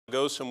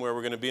Go somewhere.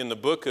 We're going to be in the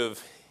book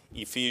of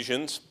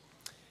Ephesians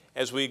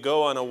as we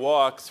go on a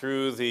walk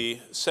through the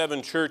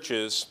 7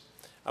 churches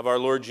of our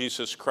Lord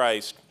Jesus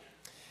Christ.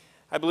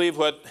 I believe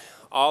what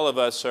all of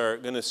us are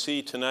going to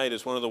see tonight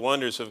is one of the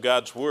wonders of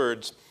God's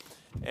words,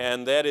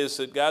 and that is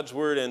that God's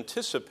word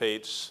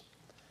anticipates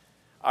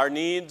our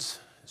needs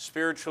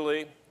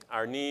spiritually,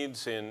 our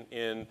needs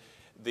in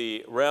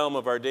the realm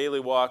of our daily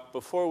walk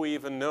before we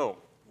even know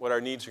what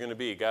our needs are going to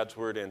be. God's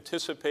word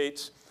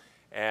anticipates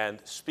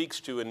and speaks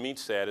to and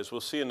meets that. As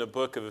we'll see in the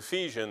book of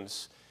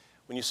Ephesians,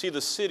 when you see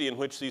the city in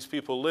which these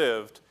people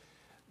lived,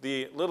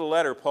 the little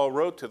letter Paul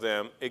wrote to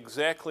them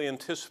exactly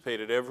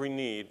anticipated every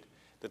need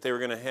that they were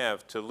going to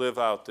have to live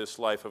out this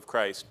life of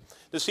Christ.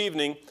 This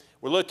evening,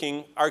 we're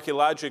looking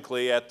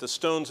archaeologically at the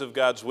stones of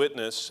God's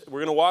witness. We're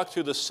going to walk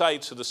through the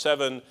sites of the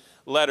 7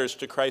 letters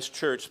to Christ's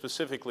church,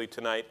 specifically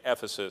tonight,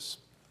 Ephesus.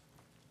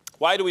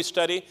 Why do we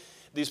study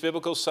these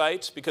biblical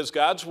sites? Because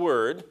God's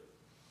word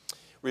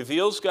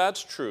reveals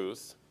God's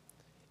truth,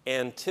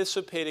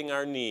 anticipating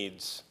our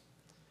needs,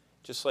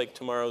 just like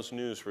tomorrow's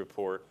news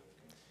report.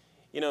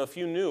 You know, if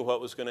you knew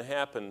what was going to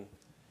happen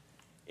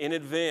in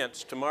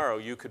advance tomorrow,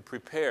 you could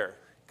prepare.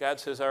 God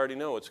says, I already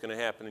know what's going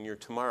to happen in your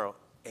tomorrow,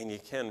 and you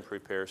can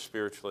prepare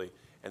spiritually.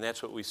 And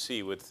that's what we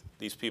see with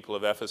these people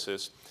of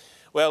Ephesus.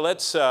 Well,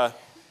 let's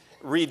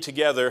read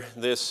together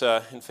this.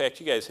 In fact,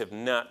 you guys have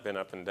not been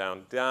up and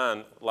down.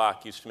 Don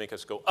Locke used to make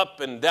us go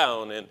up and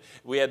down, and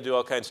we had to do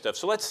all kinds of stuff.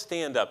 So let's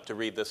stand up to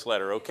read this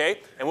letter,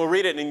 okay? And we'll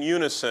read it in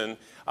unison,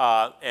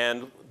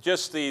 and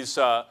just these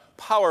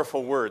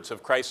powerful words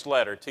of Christ's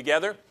letter.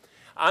 Together,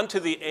 unto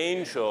the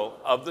angel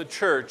of the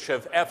church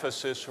of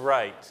Ephesus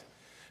write,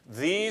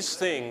 these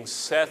things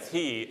saith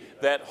he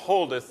that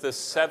holdeth the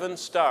 7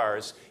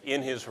 stars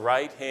in his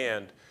right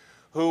hand,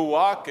 who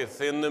walketh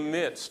in the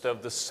midst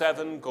of the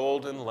 7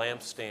 golden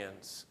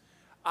lampstands.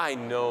 I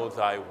know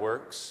thy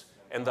works,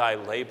 and thy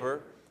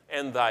labor,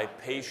 and thy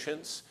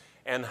patience,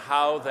 and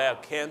how thou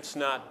canst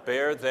not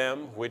bear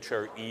them which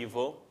are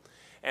evil.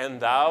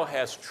 And thou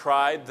hast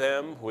tried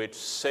them which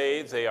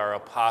say they are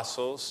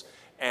apostles,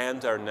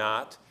 and are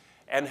not,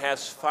 and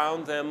hast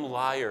found them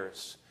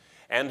liars,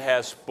 and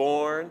hast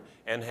borne,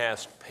 and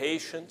hast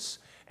patience,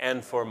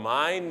 and for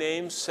my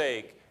name's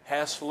sake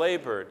hast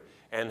labored,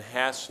 and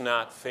hast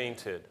not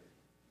fainted.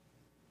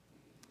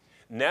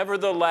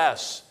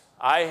 Nevertheless,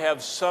 I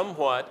have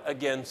somewhat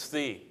against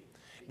thee,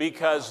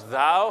 because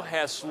thou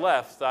hast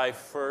left thy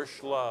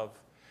first love.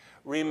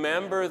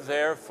 Remember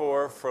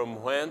therefore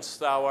from whence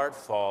thou art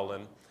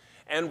fallen,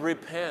 and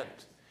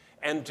repent,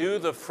 and do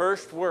the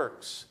first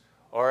works,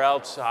 or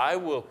else I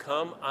will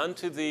come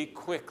unto thee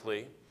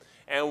quickly,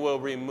 and will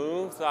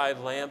remove thy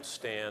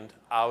lampstand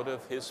out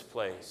of his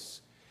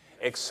place,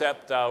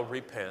 except thou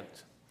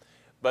repent.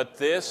 But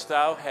this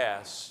thou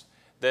hast,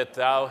 that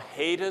thou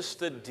hatest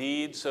the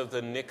deeds of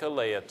the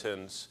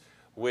Nicolaitans,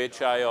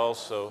 which I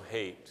also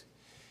hate.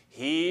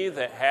 He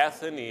that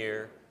hath an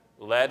ear,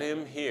 let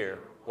him hear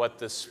what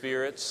the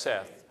Spirit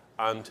saith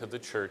unto the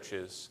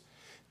churches.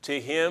 To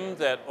him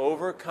that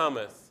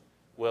overcometh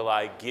will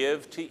I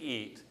give to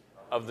eat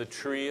of the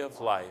tree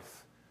of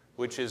life,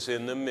 which is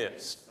in the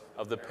midst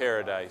of the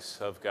paradise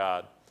of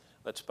God.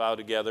 Let's bow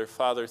together.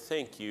 Father,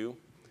 thank you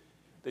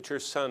that your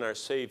Son, our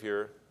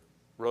Savior,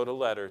 wrote a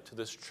letter to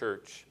this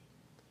church.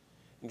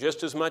 And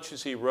just as much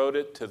as he wrote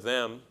it to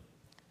them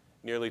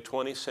nearly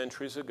 20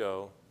 centuries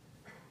ago,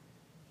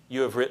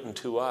 you have written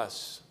to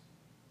us,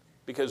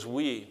 because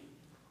we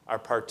are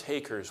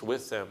partakers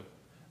with them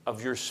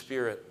of your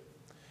Spirit.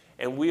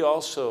 And we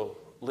also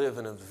live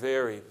in a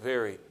very,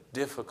 very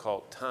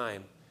difficult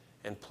time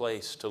and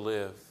place to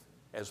live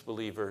as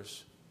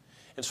believers.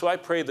 And so I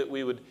pray that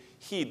we would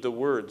heed the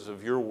words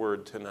of your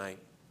word tonight,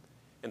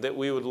 and that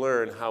we would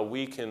learn how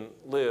we can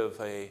live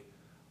a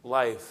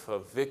life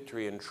of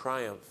victory and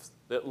triumph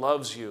that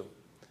loves you,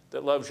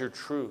 that loves your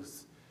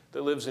truth,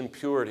 that lives in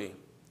purity,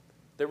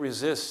 that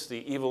resists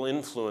the evil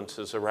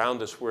influences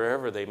around us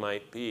wherever they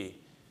might be,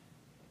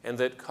 and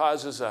that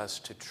causes us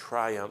to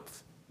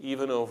triumph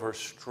even over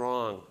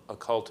strong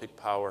occultic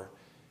power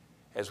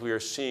as we are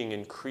seeing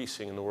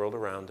increasing in the world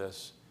around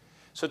us.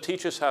 So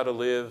teach us how to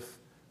live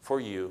for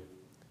you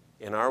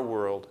in our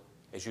world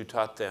as you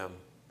taught them,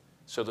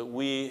 so that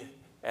we,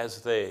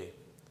 as they,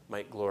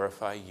 might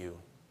glorify you.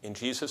 In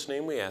Jesus'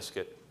 name we ask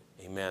it.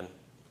 Amen.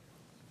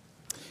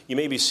 You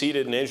may be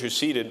seated, and as you're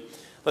seated,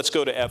 let's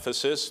go to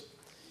Ephesus.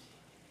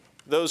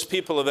 Those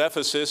people of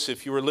Ephesus,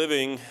 if you were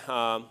living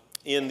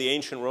in the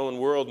ancient Roman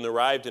world and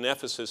arrived in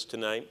Ephesus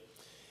tonight,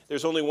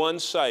 there's only one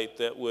site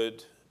that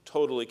would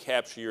totally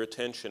capture your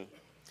attention.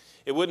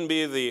 It wouldn't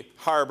be the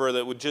harbor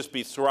that would just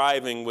be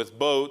thriving with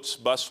boats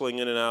bustling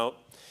in and out.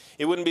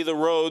 It wouldn't be the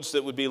roads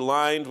that would be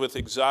lined with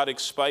exotic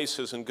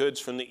spices and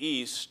goods from the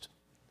east.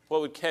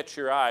 What would catch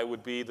your eye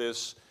would be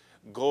this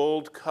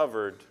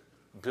gold-covered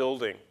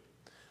building,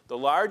 the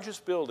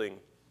largest building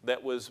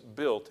that was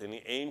built in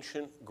the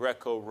ancient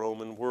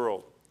Greco-Roman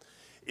world.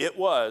 It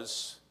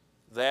was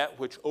that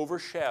which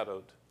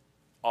overshadowed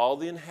all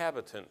the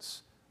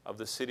inhabitants of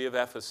the city of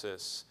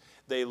Ephesus.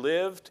 They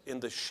lived in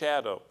the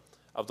shadow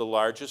of the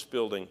largest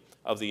building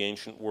of the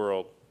ancient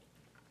world.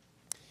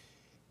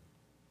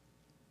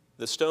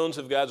 The stones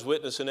of God's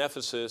witness in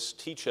Ephesus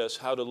teach us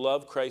how to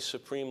love Christ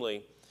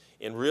supremely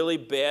in really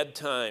bad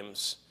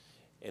times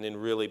and in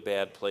really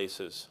bad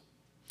places.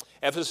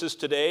 Ephesus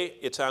today,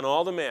 it's on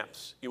all the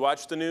maps. You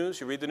watch the news,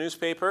 you read the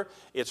newspaper,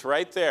 it's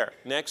right there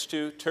next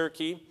to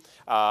Turkey,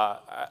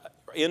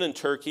 in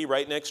Turkey,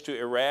 right next to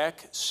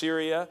Iraq,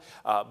 Syria,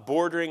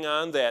 bordering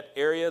on that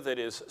area that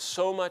is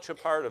so much a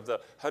part of the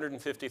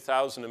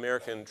 150,000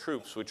 American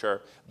troops which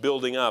are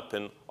building up,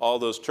 and all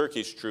those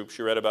Turkish troops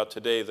you read about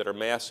today that are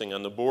massing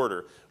on the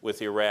border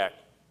with Iraq.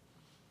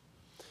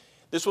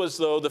 This was,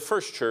 though, the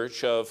first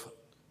church of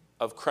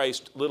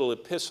Christ's little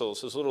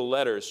epistles, his little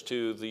letters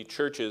to the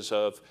churches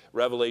of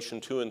Revelation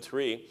 2 and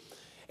 3.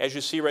 As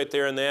you see right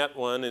there in that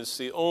one is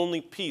the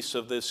only piece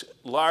of this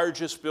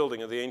largest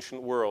building of the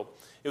ancient world.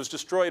 It was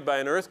destroyed by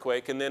an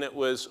earthquake, and then it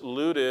was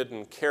looted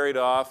and carried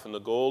off, and the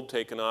gold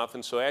taken off,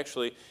 and so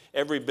actually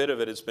every bit of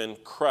it has been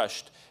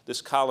crushed.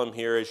 This column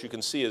here, as you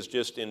can see, is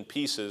just in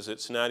pieces.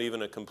 It's not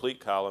even a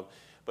complete column,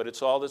 but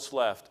it's all that's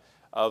left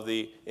of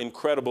the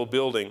incredible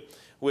building,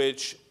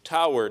 which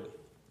towered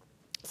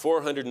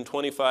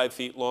 425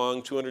 feet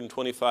long,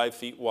 225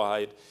 feet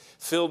wide,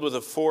 filled with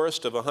a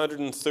forest of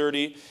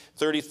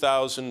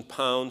 30,000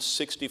 pounds,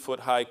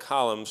 60-foot high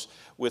columns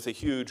with a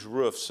huge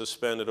roof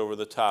suspended over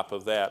the top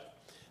of that,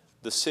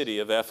 the city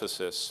of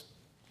Ephesus.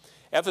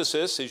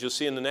 Ephesus, as you'll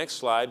see in the next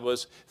slide,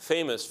 was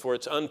famous for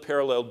its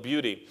unparalleled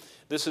beauty.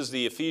 This is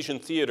the Ephesian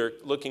theater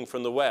looking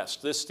from the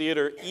west. This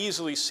theater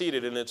easily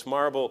seated in its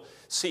marble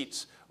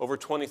seats over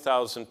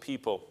 20,000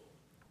 people.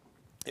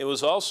 It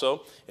was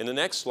also, in the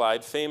next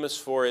slide, famous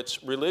for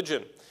its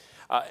religion.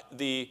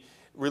 The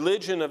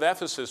religion of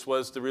Ephesus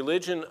was the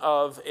religion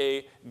of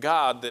a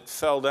god that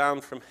fell down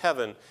from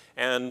heaven,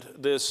 and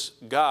this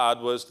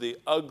god was the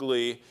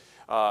ugly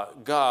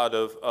god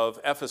of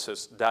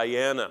Ephesus,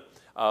 Diana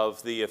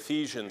of the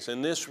Ephesians.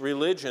 And this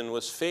religion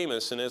was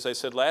famous, and as I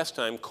said last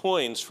time,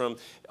 coins from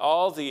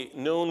all the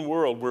known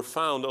world were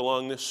found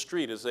along this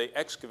street as they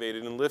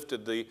excavated and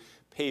lifted the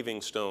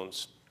paving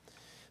stones.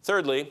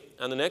 Thirdly,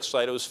 on the next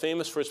slide, it was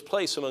famous for its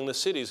place among the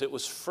cities. It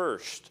was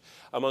first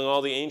among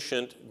all the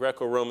ancient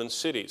Greco-Roman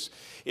cities.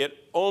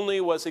 It only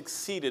was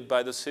exceeded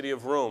by the city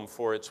of Rome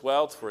for its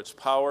wealth, for its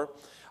power,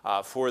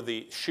 for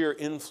the sheer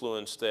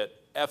influence that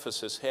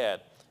Ephesus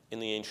had in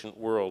the ancient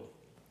world.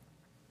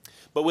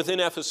 But within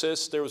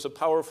Ephesus, there was a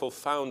powerful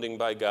founding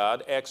by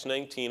God. Acts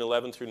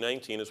 19:11 through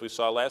 19, as we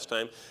saw last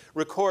time,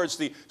 records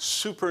the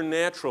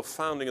supernatural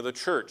founding of the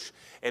church.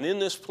 And in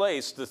this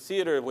place, the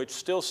theater which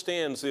still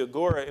stands, the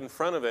agora in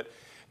front of it,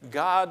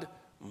 God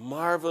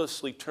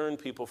marvelously turned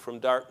people from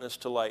darkness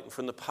to light and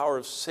from the power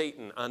of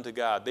Satan unto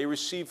God. They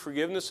received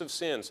forgiveness of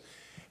sins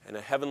and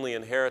a heavenly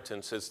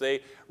inheritance as they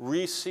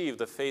receive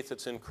the faith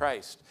that's in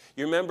Christ.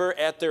 You remember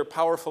at their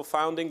powerful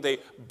founding, they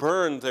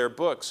burned their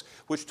books,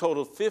 which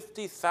totaled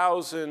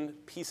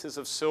 50,000 pieces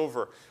of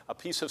silver. A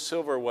piece of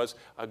silver was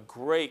a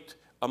great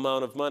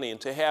amount of money. And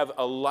to have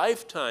a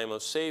lifetime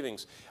of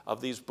savings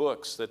of these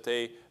books that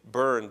they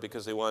burned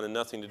because they wanted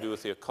nothing to do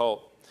with the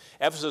occult.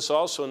 Ephesus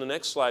also, in the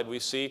next slide we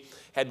see,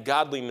 had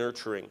godly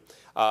nurturing.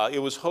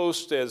 It was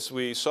host, as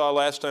we saw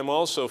last time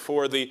also,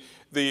 for the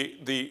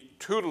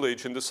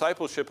tutelage and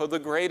discipleship of the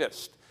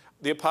greatest.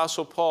 The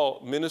Apostle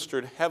Paul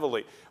ministered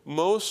heavily,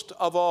 most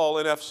of all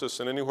in Ephesus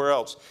and anywhere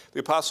else.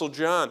 The Apostle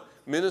John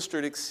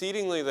ministered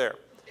exceedingly there,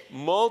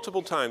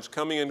 multiple times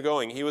coming and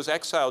going. He was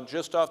exiled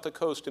just off the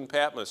coast in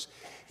Patmos.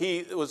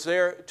 He was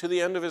there to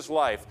the end of his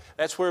life.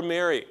 That's where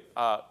Mary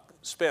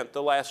spent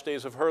the last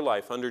days of her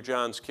life under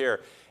John's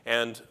care,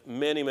 and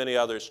many, many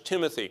others.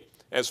 Timothy,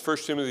 as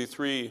 1 Timothy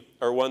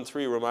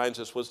 1:3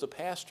 reminds us, was the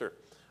pastor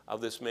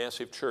of this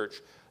massive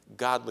church,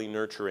 godly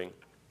nurturing.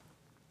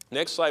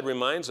 Next slide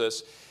reminds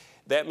us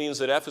that means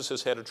that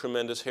Ephesus had a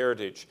tremendous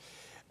heritage.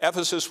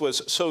 Ephesus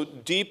was so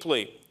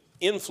deeply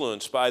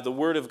influenced by the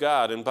Word of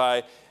God and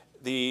by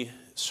the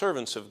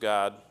servants of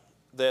God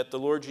that the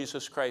Lord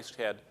Jesus Christ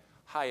had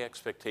high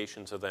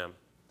expectations of them.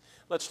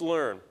 Let's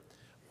learn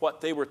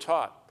what they were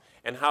taught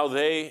and how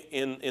they,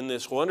 in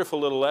this wonderful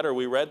little letter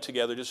we read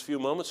together just a few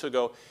moments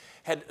ago,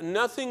 had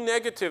nothing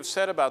negative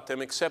said about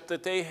them except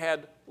that they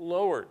had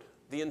lowered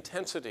the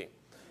intensity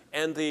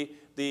and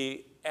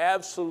the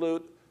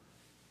absolute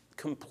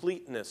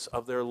completeness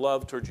of their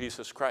love toward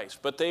Jesus Christ.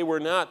 But they were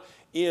not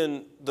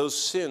in those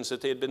sins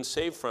that they had been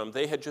saved from.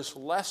 They had just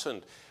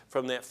lessened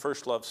from that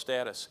first love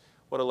status.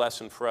 What a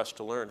lesson for us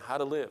to learn how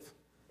to live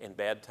in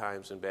bad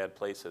times and bad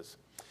places.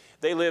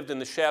 They lived in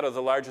the shadow of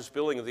the largest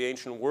building of the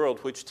ancient world,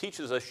 which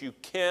teaches us you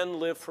can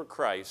live for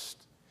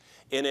Christ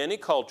in any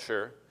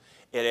culture,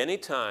 at any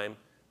time,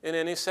 in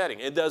any setting.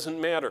 It doesn't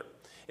matter.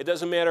 It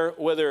doesn't matter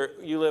whether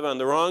you live on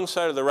the wrong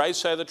side or the right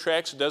side of the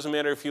tracks. It doesn't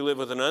matter if you live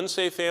with an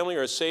unsafe family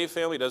or a safe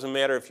family. It doesn't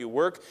matter if you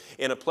work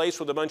in a place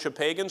with a bunch of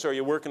pagans or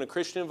you work in a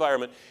Christian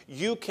environment.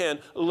 You can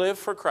live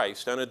for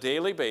Christ on a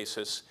daily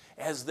basis,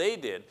 as they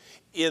did,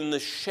 in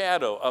the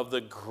shadow of the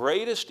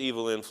greatest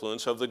evil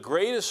influence, of the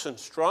greatest and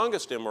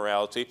strongest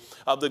immorality,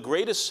 of the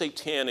greatest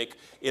satanic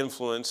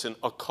influence and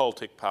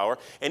occultic power,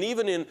 and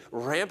even in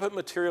rampant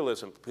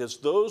materialism, because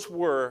those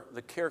were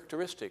the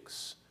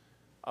characteristics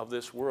of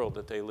this world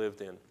that they lived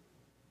in.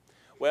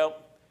 Well,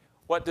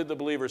 what did the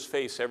believers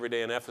face every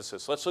day in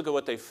Ephesus? Let's look at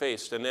what they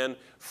faced. And then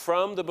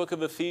from the book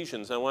of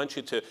Ephesians, I want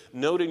you to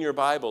note in your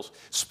Bibles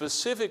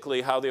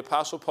specifically how the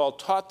Apostle Paul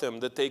taught them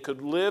that they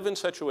could live in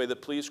such a way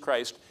that pleased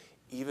Christ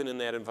even in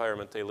that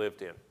environment they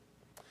lived in.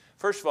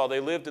 First of all,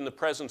 they lived in the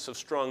presence of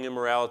strong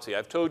immorality.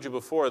 I've told you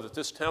before that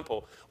this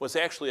temple was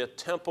actually a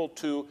temple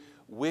to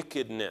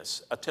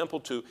wickedness, a temple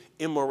to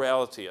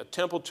immorality, a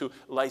temple to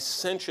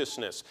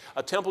licentiousness,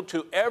 a temple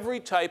to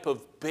every type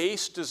of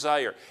base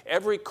desire.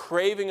 Every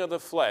craving of the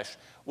flesh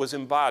was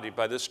embodied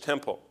by this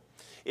temple.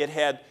 It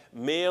had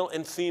male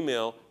and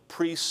female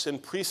priests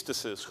and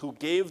priestesses who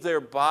gave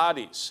their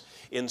bodies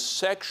in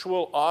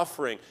sexual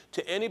offering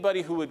to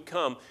anybody who would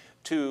come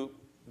to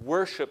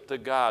worship the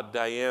god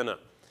Diana.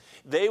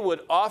 They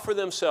would offer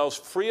themselves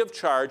free of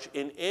charge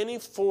in any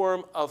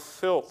form of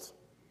filth.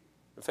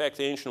 In fact,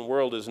 the ancient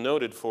world is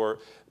noted for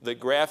the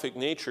graphic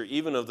nature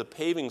even of the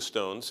paving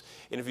stones.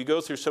 And if you go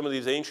through some of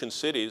these ancient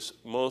cities,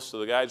 most of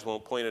the guides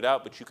won't point it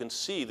out, but you can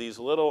see these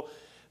little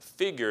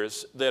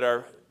figures that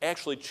are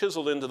actually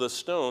chiseled into the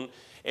stone.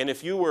 And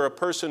if you were a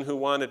person who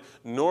wanted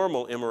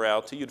normal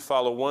immorality, you'd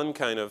follow one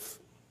kind of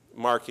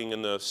marking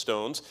in the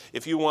stones.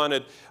 If you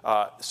wanted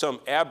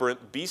some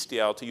aberrant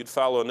bestiality, you'd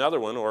follow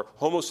another one, or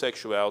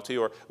homosexuality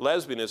or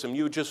lesbianism.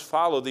 You would just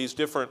follow these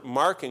different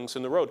markings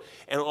in the road.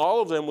 And all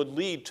of them would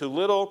lead to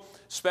little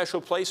special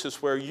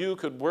places where you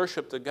could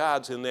worship the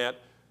gods in that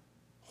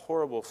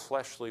horrible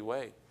fleshly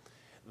way.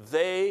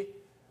 They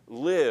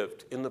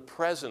lived in the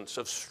presence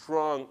of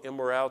strong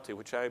immorality,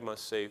 which I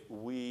must say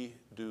we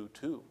do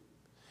too.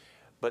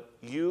 But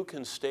you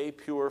can stay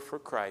pure for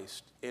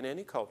Christ in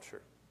any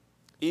culture.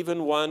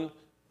 Even one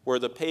where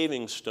the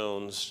paving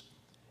stones,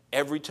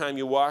 every time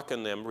you walk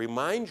on them,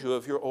 remind you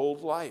of your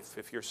old life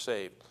if you're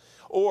saved,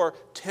 or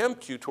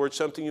tempt you towards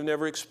something you've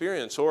never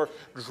experienced, or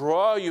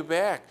draw you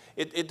back.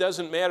 It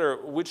doesn't matter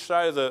which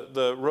side of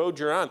the road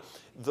you're on.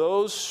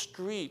 Those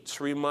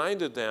streets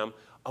reminded them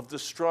of the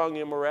strong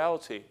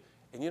immorality.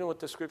 And you know what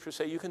the scriptures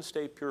say? You can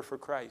stay pure for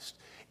Christ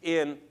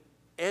in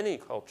any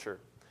culture,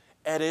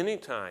 at any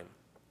time.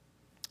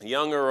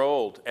 Young or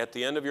old, at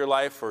the end of your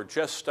life, or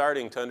just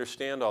starting to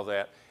understand all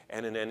that,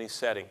 and in any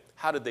setting.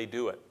 How did they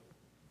do it?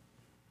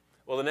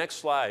 Well, the next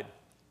slide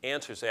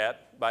answers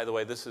that. By the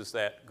way, this is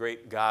that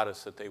great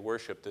goddess that they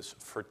worship, this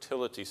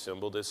fertility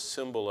symbol, this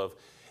symbol of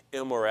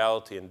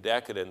immorality and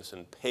decadence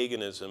and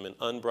paganism and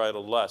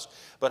unbridled lust.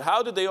 But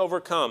how did they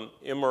overcome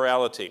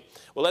immorality?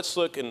 Well, let's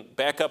look and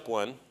back up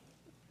one,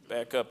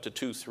 back up to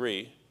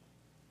 2:3.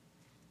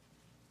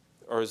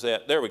 Or is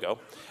that, there we go.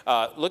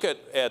 Look at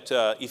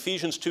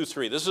Ephesians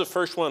 2:3. This is the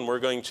first one we're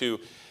going to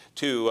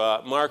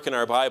mark in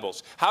our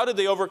Bibles. How did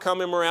they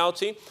overcome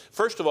immorality?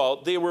 First of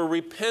all, they were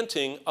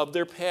repenting of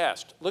their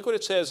past. Look what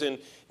it says in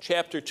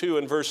chapter 2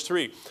 and verse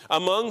 3.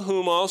 Among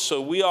whom also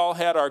we all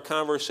had our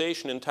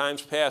conversation in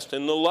times past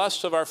in the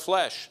lust of our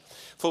flesh,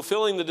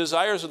 fulfilling the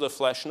desires of the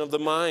flesh and of the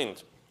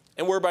mind,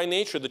 and were by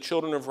nature the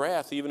children of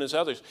wrath, even as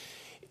others.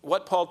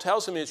 What Paul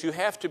tells them is you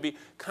have to be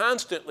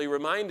constantly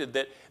reminded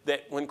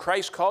that when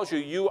Christ calls you,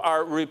 you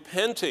are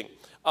repenting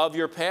of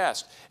your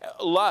past.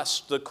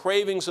 Lust, the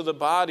cravings of the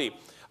body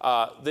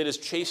that is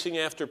chasing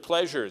after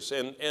pleasures,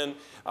 and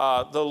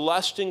the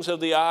lustings of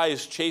the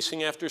eyes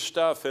chasing after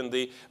stuff, and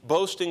the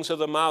boastings of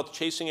the mouth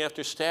chasing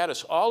after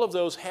status. All of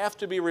those have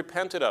to be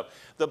repented of.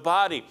 The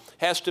body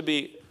has to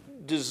be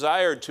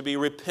desired to be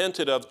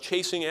repented of,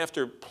 chasing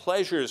after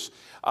pleasures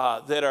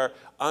that are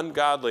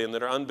ungodly and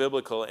that are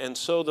unbiblical, and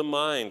so the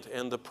mind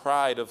and the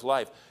pride of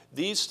life.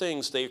 These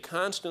things, they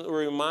constantly were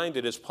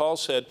reminded, as Paul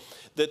said,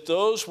 that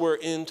those were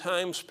in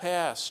times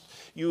past.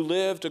 You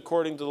lived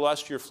according to the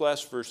lust of your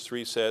flesh, verse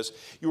 3 says.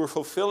 You were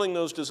fulfilling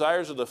those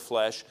desires of the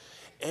flesh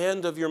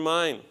and of your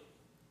mind.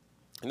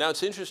 Now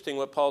it's interesting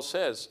what Paul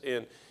says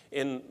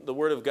in the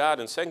Word of God.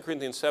 In 2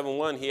 Corinthians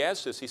 7:1, he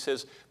adds this. He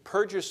says,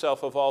 purge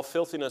yourself of all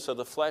filthiness of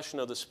the flesh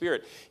and of the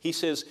spirit. He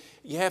says,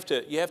 you have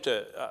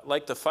to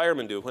like the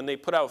firemen do. When they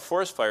put out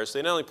forest fires,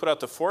 they not only put out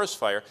the forest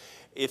fire,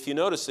 if you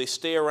notice, they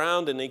stay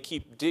around and they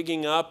keep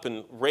digging up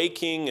and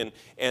raking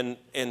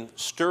and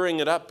stirring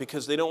it up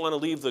because they don't want to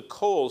leave the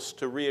coals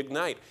to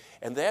reignite.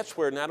 And that's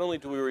where not only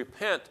do we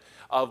repent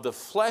of the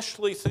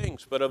fleshly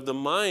things, but of the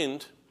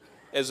mind,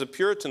 as the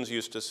Puritans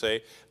used to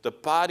say, the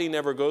body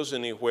never goes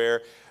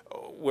anywhere,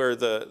 where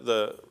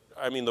the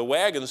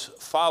wagons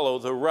follow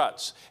the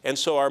ruts. And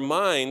so our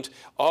mind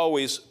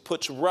always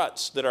puts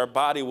ruts that our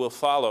body will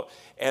follow.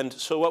 And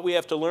so what we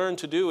have to learn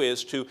to do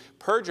is to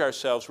purge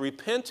ourselves,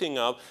 repenting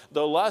of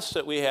the lust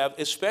that we have,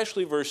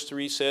 especially verse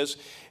 3 says,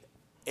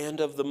 and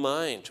of the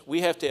mind.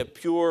 We have to have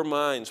pure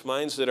minds,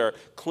 minds that are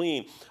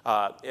clean.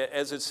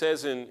 As it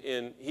says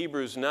in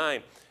Hebrews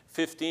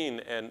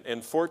 9:15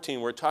 and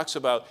 14, where it talks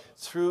about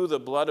through the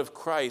blood of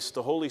Christ,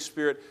 the Holy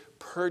Spirit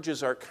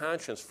purges our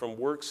conscience from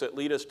works that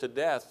lead us to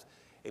death.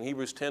 And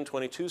Hebrews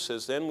 10:22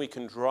 says, then we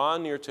can draw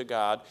near to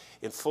God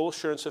in full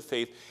assurance of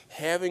faith,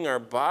 having our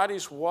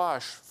bodies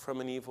washed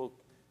from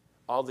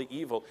all the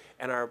evil,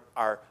 and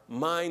our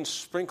minds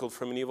sprinkled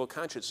from an evil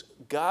conscience.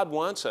 God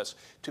wants us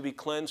to be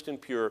cleansed and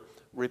pure,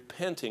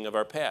 repenting of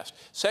our past.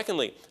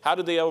 Secondly, how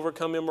did they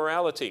overcome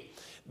immorality?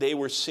 They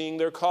were seeing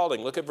their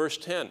calling. Look at verse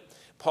 10.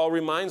 Paul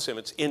reminds them,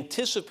 it's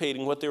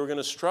anticipating what they were going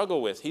to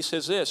struggle with. He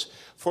says this,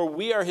 for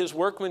we are his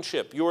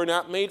workmanship. You are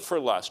not made for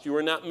lust. You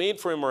are not made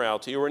for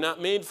immorality. You are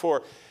not made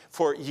for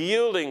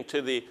yielding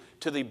to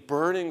the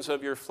burnings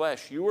of your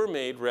flesh. You were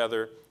made,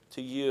 rather,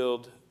 to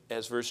yield,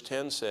 as verse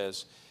 10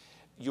 says,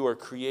 you are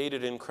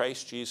created in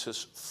Christ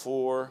Jesus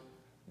for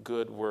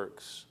good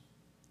works.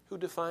 Who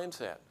defines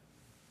that?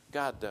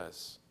 God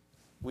does.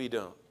 We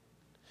don't.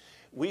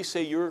 We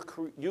say,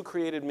 you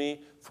created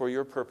me for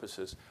your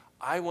purposes.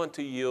 I want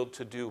to yield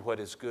to do what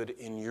is good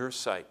in your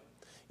sight.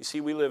 You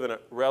see, we live in a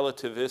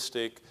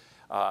relativistic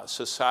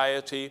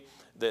society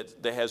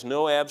that has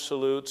no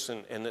absolutes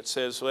and that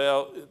says,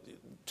 well,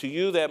 to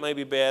you that might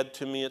be bad,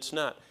 to me it's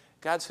not.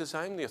 God says,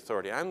 I'm the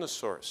authority. I'm the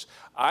source.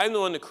 I'm the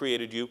one that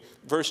created you.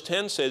 Verse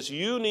 10 says,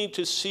 you need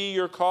to see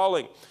your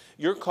calling.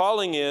 Your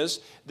calling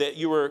is that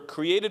you were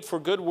created for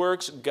good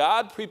works.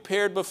 God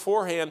prepared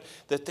beforehand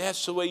that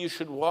that's the way you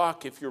should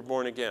walk if you're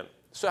born again.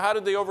 So how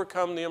did they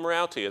overcome the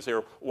immorality as they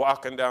were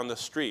walking down the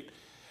street?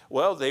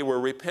 Well, they were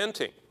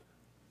repenting.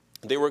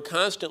 They were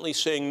constantly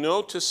saying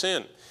no to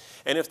sin.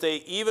 And if they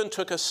even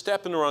took a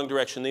step in the wrong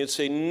direction, they would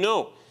say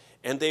no.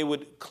 And they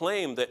would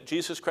claim that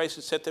Jesus Christ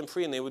had set them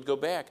free, and they would go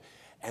back.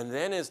 And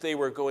then as they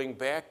were going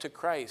back to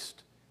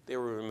Christ, they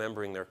were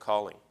remembering their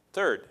calling.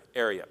 Third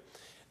area,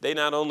 they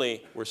not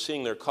only were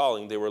seeing their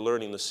calling, they were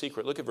learning the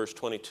secret. Look at verse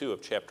 22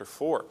 of chapter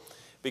 4.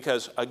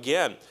 Because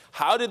again,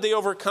 how did they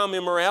overcome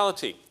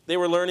immorality? They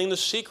were learning the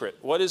secret.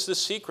 What is the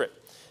secret?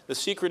 The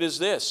secret is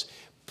this.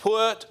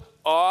 Put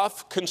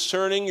off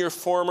concerning your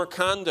former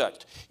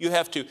conduct. You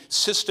have to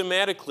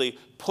systematically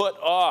put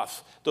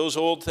off those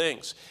old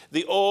things.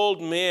 The old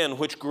man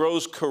which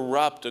grows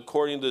corrupt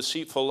according to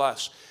deceitful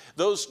lusts.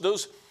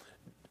 Those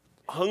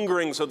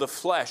hungerings of the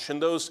flesh and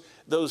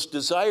those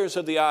desires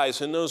of the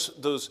eyes and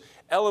those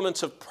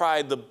elements of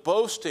pride, the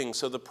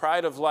boastings of the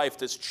pride of life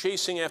that's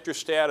chasing after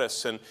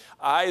status and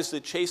eyes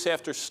that chase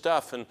after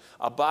stuff and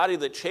a body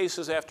that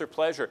chases after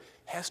pleasure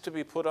has to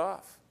be put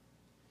off.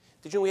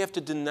 Did you know we have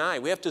to deny?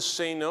 We have to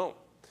say no.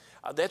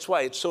 That's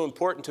why it's so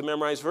important to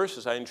memorize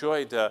verses. I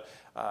enjoyed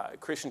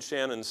Christian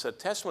Shannon's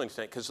testimony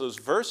tonight because those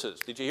verses,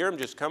 did you hear them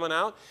just coming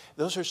out?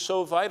 Those are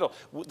so vital.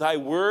 Thy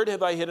word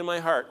have I hid in my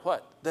heart.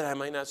 What? That I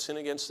might not sin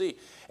against thee.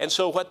 And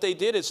so what they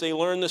did is they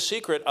learned the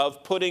secret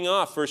of putting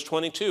off, verse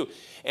 22,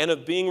 and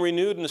of being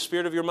renewed in the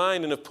spirit of your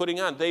mind and of putting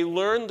on. They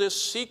learned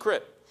this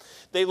secret.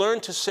 They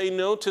learned to say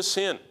no to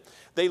sin.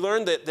 They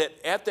learned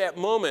that at that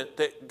moment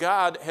that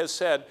God has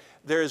said,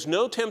 there is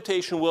no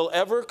temptation we'll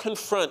ever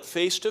confront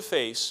face to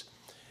face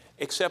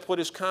except what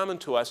is common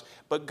to us.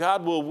 But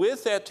God will,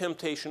 with that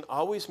temptation,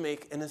 always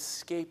make an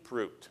escape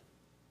route.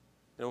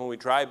 You know, when we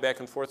drive back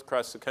and forth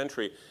across the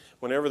country,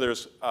 whenever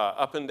there's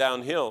up and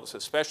down hills,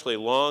 especially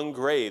long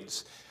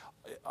grades,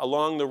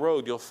 along the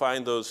road you'll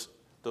find those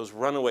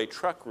runaway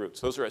truck routes.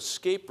 Those are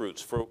escape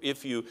routes for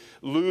if you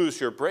lose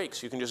your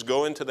brakes. You can just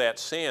go into that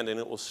sand and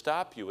it will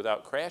stop you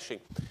without crashing.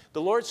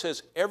 The Lord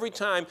says every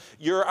time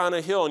you're on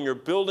a hill and you're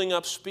building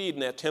up speed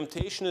and that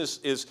temptation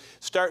is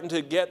starting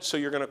to get so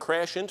you're going to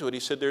crash into it, he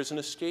said there's an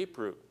escape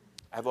route.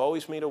 I've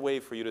always made a way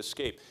for you to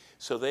escape.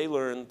 So they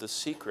learned the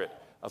secret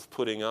of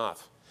putting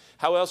off.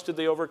 How else did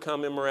they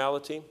overcome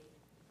immorality?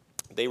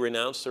 They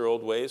renounced their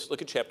old ways.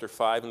 Look at chapter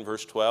 5 and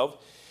verse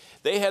 12.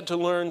 They had to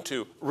learn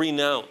to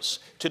renounce,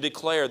 to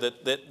declare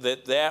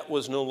that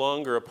was no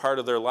longer a part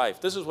of their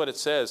life. This is what it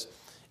says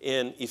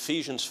in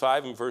Ephesians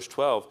 5 and verse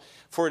 12.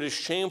 For it is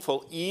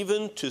shameful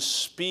even to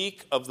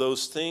speak of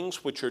those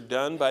things which are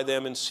done by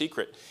them in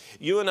secret.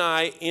 You and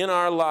I, in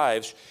our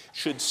lives,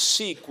 should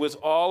seek with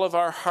all of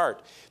our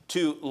heart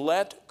to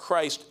let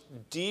Christ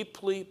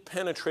deeply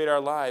penetrate our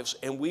lives,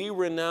 and we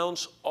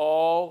renounce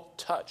all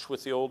touch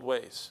with the old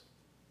ways.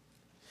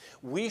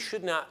 We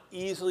should not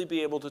easily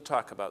be able to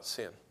talk about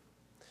sin.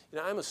 You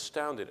know, I'm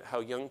astounded at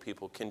how young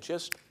people can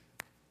just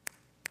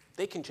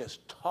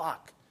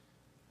talk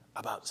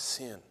about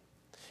sin.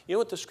 You know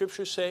what the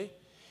scriptures say?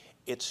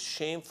 It's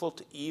shameful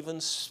to even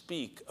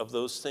speak of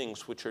those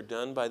things which are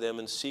done by them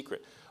in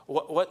secret.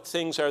 What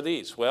things are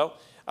these? Well,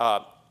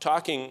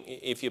 talking,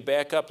 if you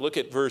back up, look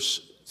at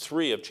verse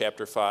 3 of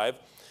chapter 5.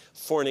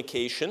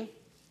 Fornication.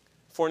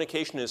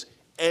 Fornication is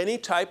any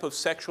type of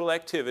sexual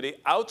activity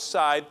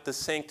outside the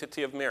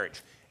sanctity of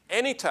marriage.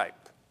 Any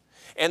type.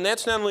 And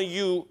that's not only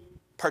you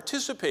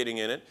participating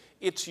in it,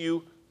 it's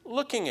you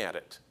looking at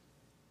it.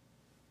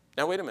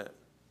 Now wait a minute.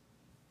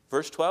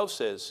 Verse 12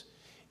 says,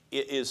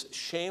 it is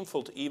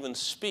shameful to even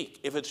speak.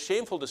 If it's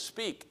shameful to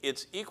speak,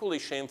 it's equally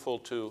shameful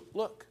to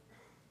look.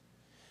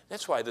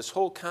 That's why this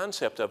whole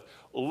concept of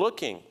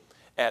looking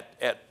at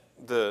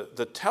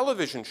the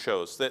television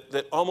shows,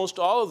 that almost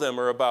all of them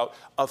are about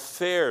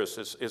affairs,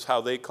 is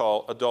how they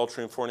call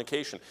adultery and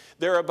fornication.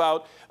 They're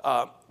about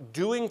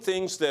doing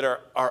things that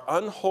are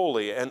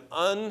unholy and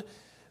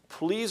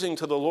unpleasing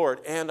to the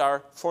Lord and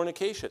are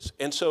fornicacious.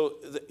 And so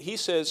he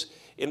says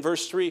in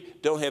verse 3,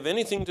 don't have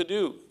anything to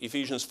do,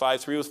 Ephesians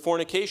 5:3, with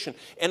fornication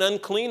and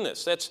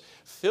uncleanness. That's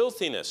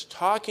filthiness,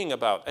 talking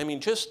about,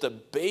 just the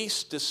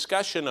base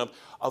discussion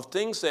of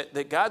things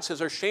that God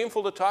says are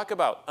shameful to talk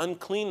about.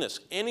 Uncleanness,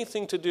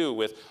 anything to do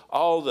with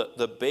all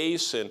the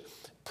base and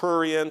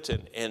prurient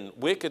and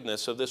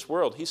wickedness of this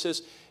world. He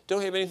says,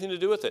 don't have anything to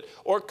do with it.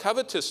 Or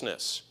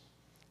covetousness.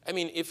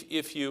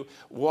 If you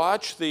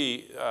watch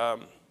the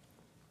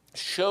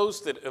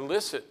shows that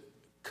elicit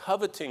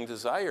coveting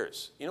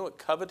desires, you know what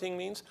coveting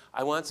means?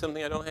 I want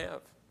something I don't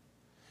have.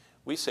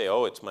 We say,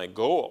 oh, it's my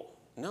goal.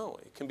 No,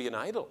 it can be an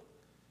idol.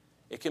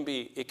 It can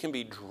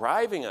be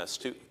driving us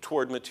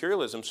toward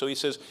materialism. So he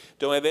says,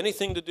 don't have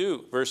anything to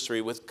do, verse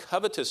 3, with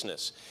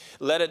covetousness.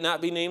 Let it not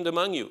be named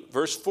among you.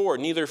 Verse 4,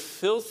 neither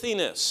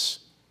filthiness.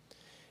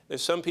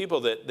 There's some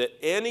people that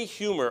any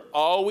humor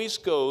always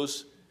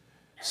goes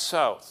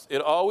south.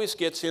 It always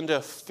gets into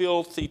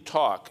filthy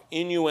talk,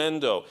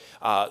 innuendo,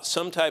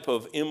 some type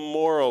of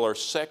immoral or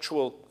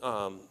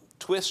sexual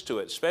twist to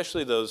it,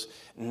 especially those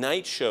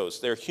night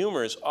shows. Their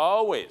humor is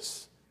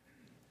always...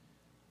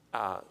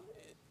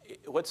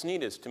 what's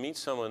neat is to meet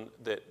someone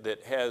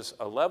that has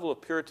a level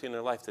of purity in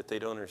their life that they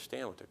don't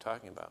understand what they're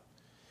talking about.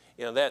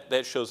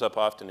 That shows up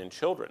often in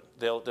children.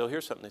 They'll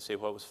hear something, they say,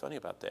 what was funny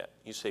about that?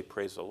 You say,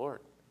 praise the Lord.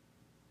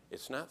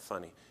 It's not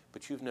funny,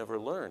 but you've never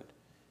learned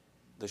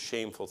the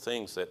shameful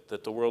things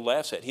that the world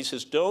laughs at. He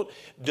says, don't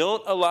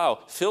allow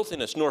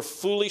filthiness, nor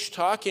foolish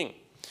talking,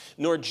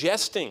 nor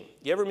jesting.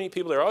 You ever meet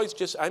people that are always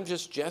I'm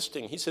just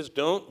jesting. He says,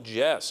 don't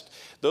jest.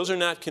 Those are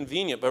not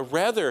convenient, but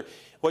rather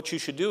what you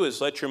should do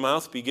is let your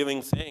mouth be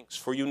giving thanks,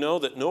 for you know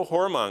that no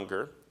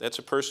whoremonger, that's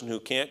a person who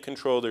can't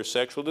control their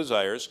sexual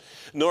desires,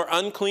 nor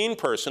unclean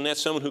person,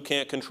 that's someone who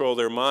can't control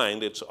their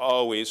mind, it's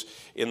always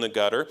in the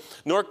gutter,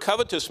 nor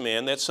covetous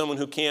man, that's someone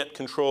who can't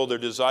control their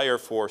desire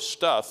for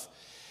stuff,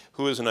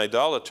 who is an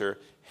idolater,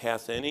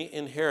 hath any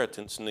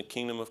inheritance in the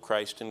kingdom of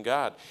Christ and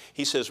God.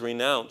 He says,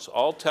 renounce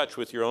all touch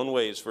with your own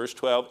ways. Verse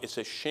 12, it's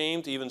a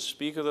shame to even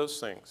speak of those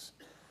things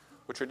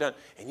which are done.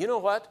 And you know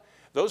what?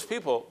 Those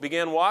people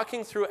began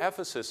walking through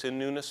Ephesus in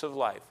newness of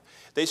life.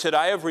 They said,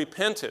 I have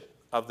repented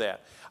of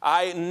that.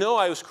 I know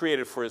I was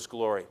created for his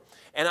glory.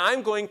 And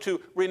I'm going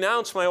to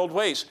renounce my old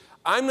ways.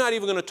 I'm not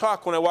even going to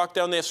talk when I walk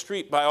down that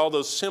street by all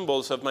those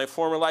symbols of my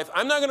former life.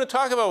 I'm not going to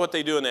talk about what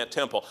they do in that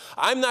temple.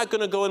 I'm not going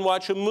to go and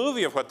watch a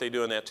movie of what they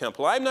do in that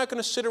temple. I'm not going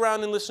to sit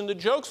around and listen to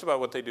jokes about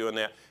what they do in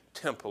that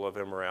temple of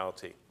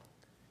immorality. You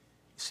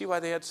see why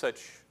they had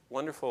such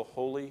wonderful,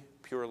 holy,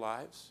 pure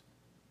lives?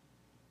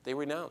 They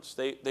renounced.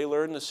 They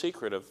learned the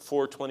secret of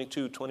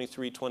 4:22,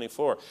 23,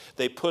 24.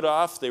 They put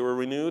off, they were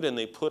renewed, and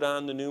they put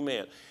on the new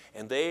man.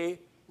 And they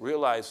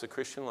realized the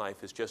Christian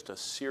life is just a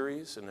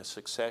series and a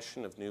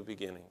succession of new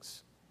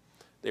beginnings.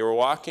 They were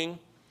walking.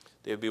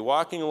 They would be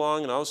walking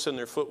along, and all of a sudden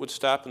their foot would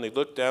stop, and they'd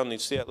look down, and they'd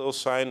see that little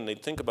sign, and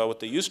they'd think about what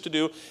they used to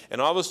do,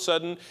 and all of a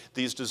sudden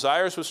these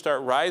desires would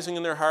start rising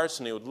in their hearts,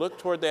 and they would look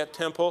toward that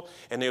temple,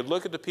 and they would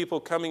look at the people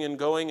coming and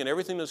going and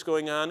everything that's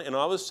going on, and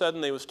all of a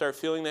sudden they would start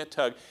feeling that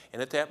tug,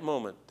 and at that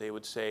moment they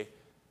would say,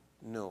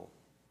 no,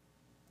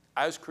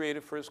 I was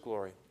created for his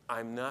glory.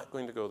 I'm not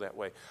going to go that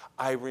way.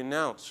 I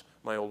renounce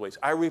my old ways.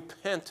 I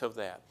repent of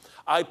that.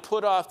 I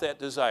put off that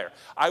desire.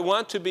 I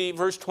want to be,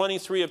 verse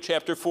 23 of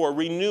chapter 4,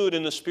 renewed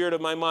in the spirit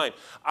of my mind.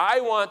 I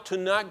want to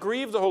not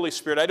grieve the Holy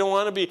Spirit. I don't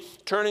want to be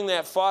turning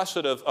that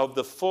faucet of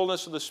the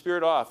fullness of the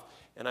Spirit off,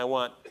 and I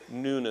want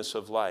newness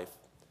of life.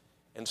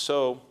 And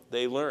so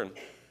they learn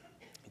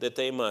that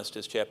they must,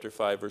 as chapter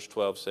 5, verse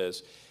 12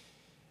 says,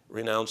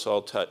 renounce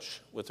all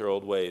touch with their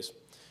old ways.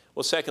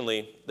 Well,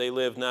 secondly, they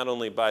lived not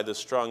only by the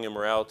strong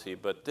immorality,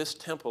 but this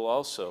temple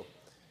also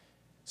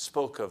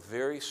spoke of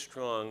very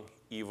strong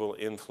evil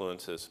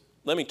influences.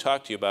 Let me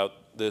talk to you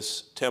about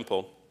this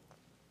temple.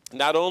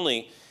 Not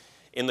only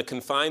in the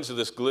confines of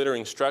this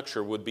glittering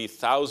structure would be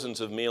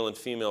thousands of male and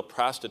female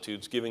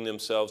prostitutes giving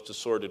themselves to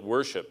sordid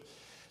worship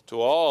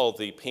to all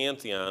the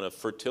pantheon of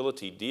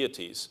fertility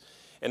deities.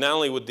 And not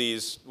only would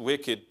these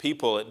wicked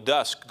people at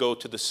dusk go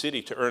to the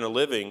city to earn a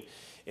living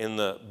in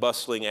the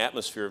bustling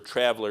atmosphere of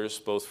travelers,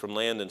 both from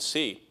land and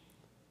sea.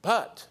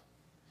 But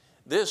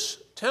this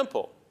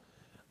temple,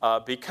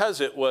 because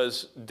it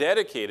was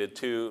dedicated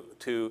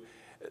to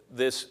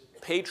this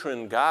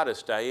patron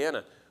goddess,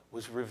 Diana,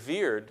 was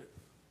revered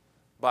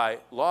by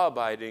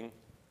law-abiding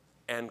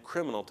and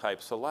criminal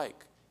types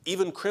alike.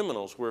 Even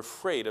criminals were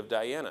afraid of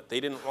Diana. They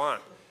didn't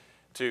want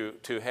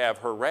to have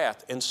her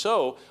wrath. And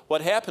so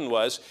what happened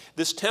was,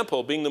 this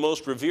temple, being the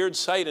most revered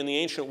site in the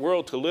ancient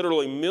world to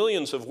literally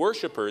millions of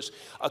worshipers,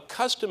 a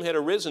custom had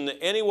arisen that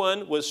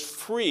anyone was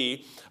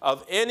free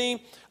of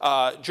any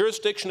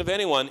jurisdiction of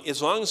anyone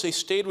as long as they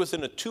stayed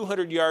within a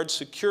 200-yard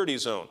security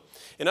zone.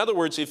 In other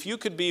words, if you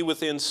could be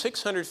within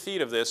 600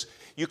 feet of this,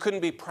 you couldn't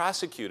be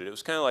prosecuted. It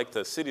was kind of like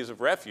the cities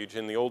of refuge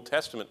in the Old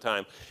Testament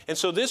time. And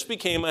so this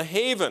became a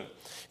haven.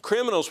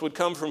 Criminals would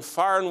come from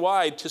far and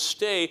wide to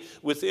stay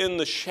within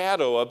the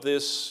shadow of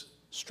this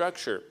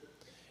structure.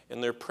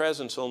 And their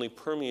presence only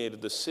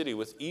permeated the city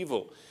with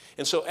evil.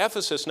 And so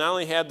Ephesus not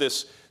only had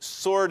this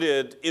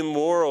sordid,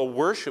 immoral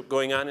worship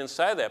going on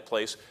inside that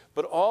place,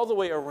 but all the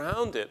way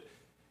around it,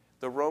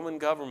 the Roman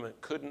government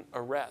couldn't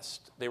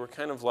arrest. They were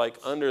kind of like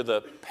under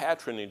the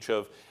patronage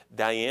of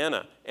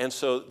Diana. And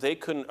so they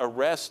couldn't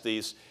arrest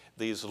these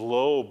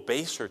low,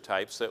 baser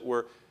types that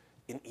were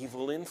an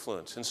evil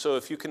influence. And so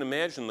if you can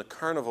imagine the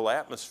carnival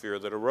atmosphere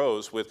that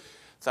arose with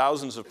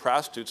thousands of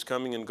prostitutes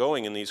coming and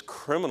going and these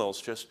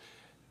criminals just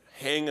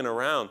hanging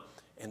around,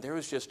 and there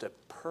was just a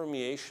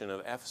permeation of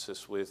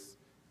Ephesus with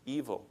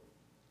evil.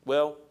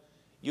 Well,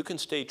 you can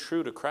stay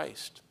true to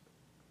Christ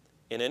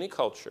in any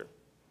culture.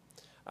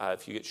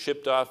 If you get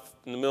shipped off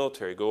in the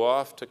military, go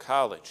off to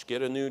college,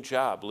 get a new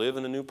job, live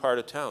in a new part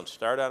of town,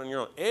 start out on your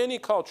own. Any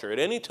culture, at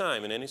any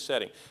time, in any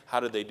setting. How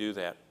did they do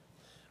that?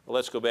 Well,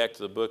 let's go back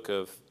to the book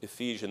of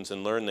Ephesians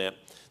and learn that.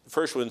 The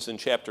first one's in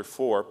chapter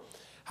 4.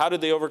 How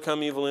did they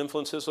overcome evil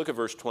influences? Look at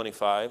verse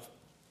 25.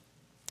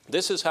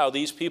 This is how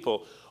these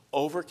people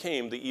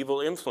overcame the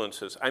evil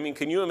influences. I mean,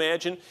 can you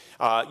imagine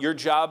your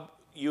job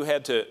you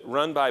had to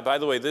run by? By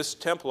the way, this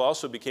temple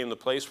also became the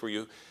place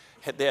where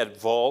they had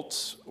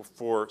vaults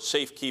for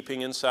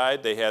safekeeping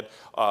inside. They had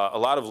a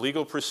lot of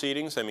legal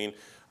proceedings. I mean,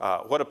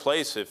 what a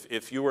place,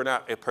 if you were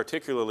not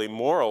particularly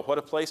moral, what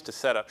a place to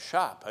set up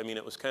shop. I mean,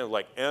 it was kind of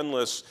like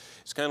endless.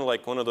 It's kind of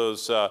like one of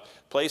those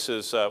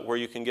places where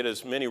you can get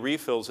as many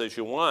refills as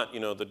you want. You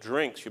know, the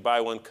drinks, you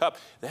buy one cup.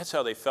 That's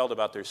how they felt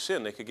about their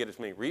sin. They could get as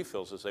many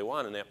refills as they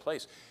want in that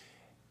place.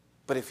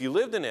 But if you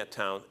lived in that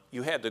town,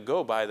 you had to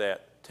go by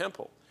that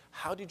temple.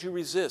 How did you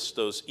resist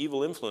those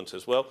evil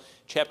influences? Well,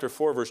 chapter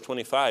 4, verse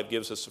 25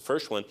 gives us the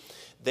first one.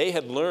 They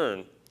had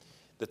learned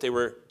that they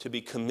were to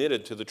be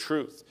committed to the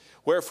truth.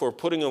 Wherefore,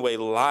 putting away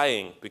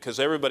lying, because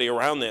everybody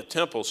around that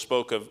temple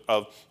spoke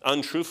of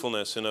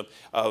untruthfulness and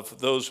of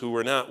those who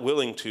were not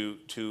willing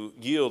to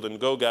yield and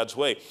go God's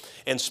way.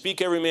 And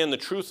speak every man the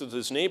truth of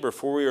his neighbor,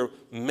 for we are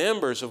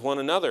members of one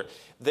another.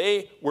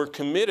 They were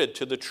committed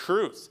to the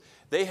truth.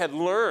 They had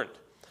learned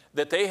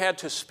that they had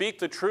to speak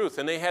the truth,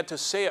 and they had to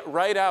say it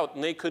right out,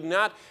 and they could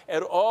not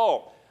at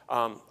all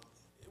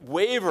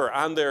waver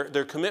on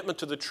their commitment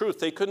to the truth.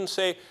 They couldn't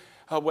say,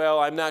 oh, well,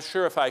 I'm not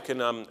sure if I can,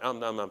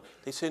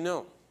 They say,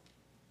 no,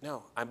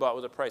 I'm bought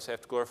with a price. I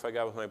have to glorify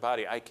God with my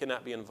body. I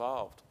cannot be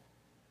involved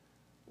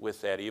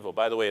with that evil.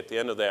 By the way, at the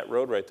end of that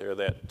road right there,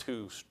 that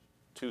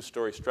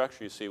two-story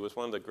structure you see was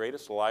one of the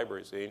greatest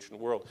libraries in the ancient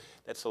world.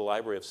 That's the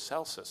library of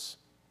Celsus.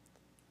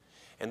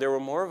 And there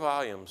were more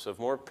volumes of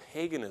more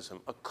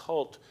paganism,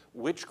 occult,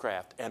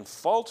 witchcraft, and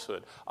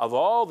falsehood of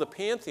all the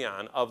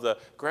pantheon of the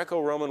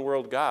Greco-Roman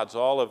world gods,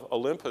 all of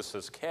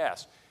Olympus's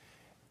cast,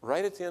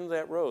 right at the end of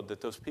that road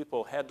that those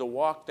people had to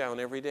walk down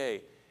every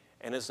day.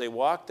 And as they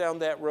walked down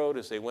that road,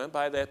 as they went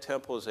by that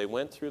temple, as they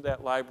went through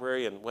that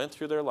library and went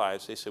through their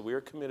lives, they said, we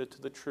are committed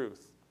to the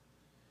truth.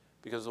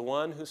 Because the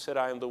one who said,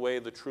 I am the way,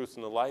 the truth,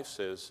 and the life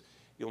says,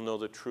 you'll know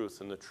the truth,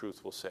 and the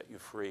truth will set you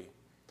free.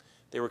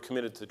 They were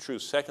committed to the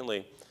truth.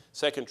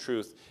 Second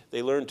truth,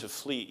 they learned to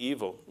flee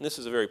evil. And this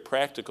is a very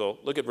practical.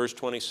 Look at verse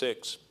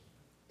 26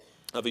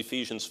 of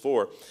Ephesians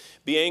 4.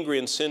 Be angry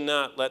and sin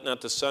not. Let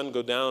not the sun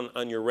go down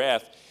on your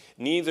wrath.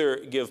 Neither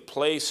give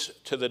place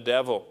to the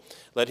devil.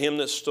 Let him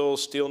that stole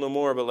steal no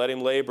more, but let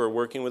him labor,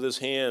 working with his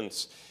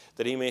hands,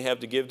 that he may have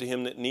to give to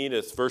him that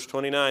needeth. Verse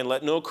 29,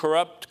 let no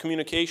corrupt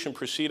communication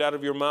proceed out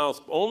of your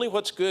mouth, only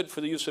what's good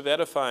for the use of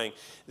edifying,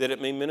 that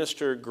it may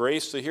minister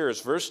grace to the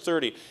hearers. Verse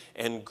 30,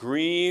 and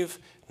grieve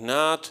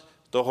not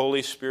the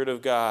Holy Spirit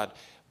of God,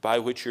 by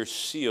which you're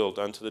sealed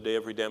unto the day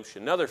of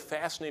redemption. Another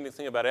fascinating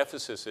thing about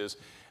Ephesus is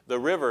the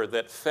river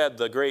that fed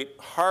the great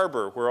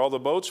harbor where all the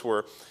boats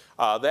were.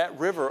 That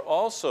river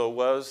also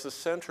was the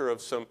center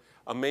of some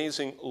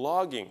amazing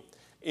logging.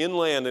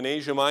 Inland in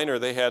Asia Minor,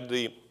 they had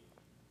the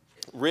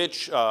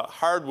rich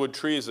hardwood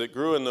trees that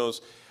grew in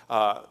those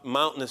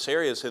mountainous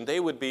areas, and they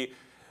would be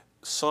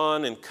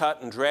sawn and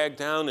cut and dragged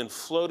down and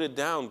floated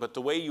down. But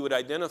the way you would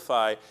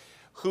identify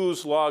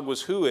whose log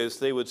was who is,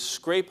 they would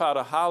scrape out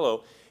a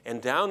hollow, and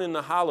down in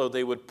the hollow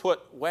they would put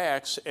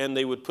wax, and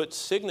they would put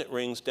signet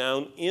rings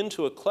down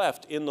into a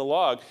cleft in the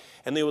log,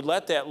 and they would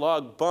let that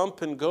log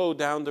bump and go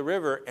down the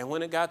river, and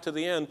when it got to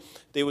the end,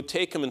 they would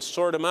take them and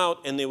sort them out,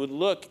 and they would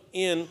look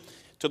in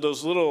to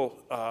those little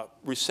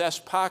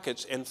recessed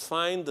pockets and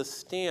find the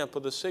stamp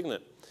of the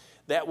signet.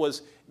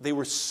 They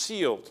were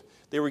sealed.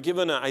 They were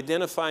given an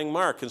identifying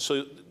mark, and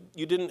so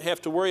you didn't have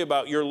to worry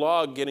about your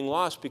log getting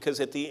lost, because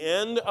at the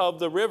end of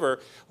the river,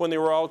 when they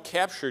were all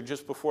captured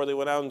just before they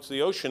went out into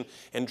the ocean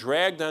and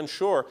dragged on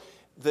shore,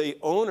 the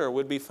owner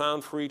would be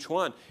found for each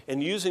one.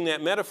 And using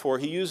that metaphor,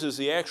 he uses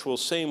the actual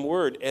same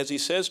word as he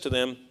says to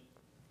them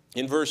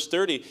in verse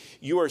 30,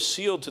 you are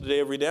sealed to the day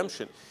of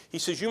redemption. He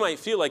says, you might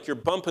feel like you're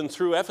bumping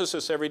through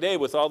Ephesus every day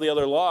with all the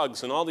other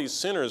logs and all these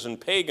sinners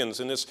and pagans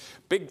and this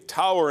big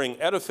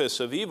towering edifice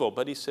of evil.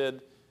 But he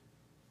said,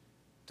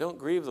 don't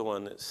grieve the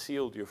one that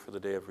sealed you for the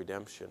day of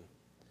redemption.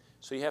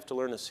 So you have to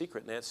learn a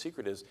secret, and that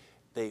secret is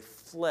they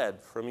fled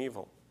from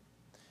evil.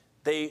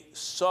 They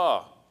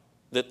saw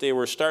that they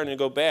were starting to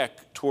go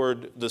back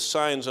toward the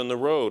signs on the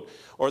road,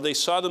 or they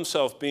saw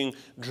themselves being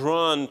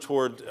drawn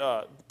toward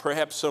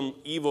perhaps some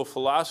evil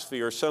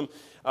philosophy or some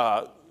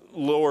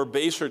lower,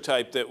 baser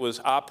type that was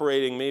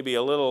operating maybe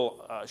a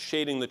little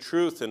shading the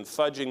truth and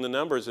fudging the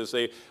numbers as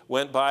they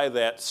went by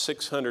that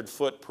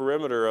 600-foot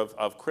perimeter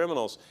of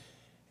criminals.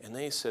 And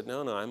they said,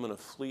 no, I'm going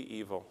to flee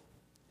evil,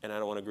 and I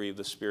don't want to grieve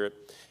the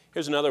Spirit.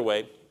 Here's another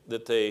way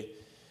that they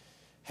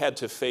had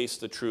to face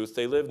the truth.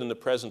 They lived in the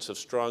presence of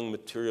strong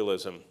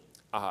materialism.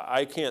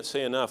 I can't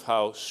say enough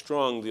how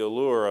strong the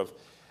allure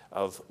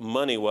of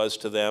money was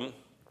to them.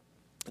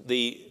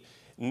 The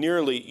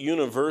nearly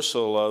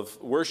universal of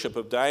worship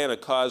of Diana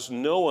caused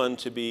no one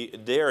to be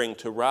daring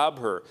to rob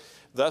her.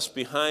 Thus,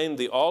 behind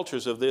the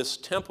altars of this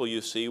temple,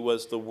 you see,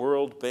 was the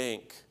World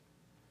Bank.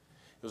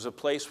 It was a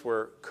place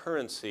where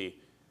currency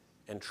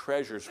and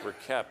treasures were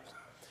kept.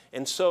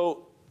 And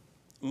so,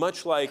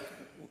 much like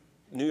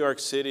New York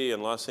City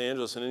and Los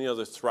Angeles and any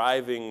other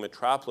thriving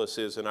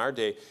metropolises in our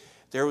day,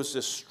 there was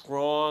this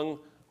strong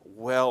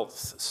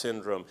wealth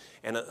syndrome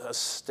and a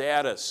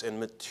status and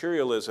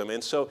materialism.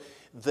 And so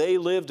they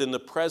lived in the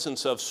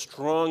presence of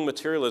strong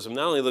materialism,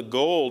 not only the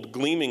gold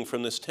gleaming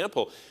from this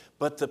temple,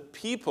 but the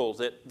people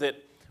that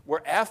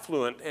were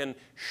affluent and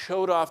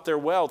showed off their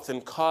wealth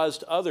and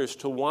caused others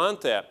to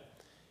want that.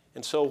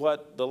 And so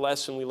what the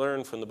lesson we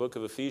learn from the book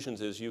of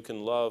Ephesians is you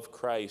can love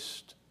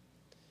Christ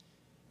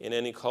in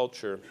any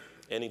culture,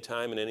 any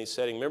time, in any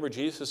setting. Remember,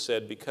 Jesus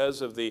said,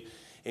 because of the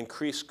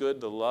increased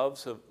good, the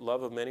love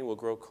of many will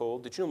grow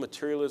cold. Did you know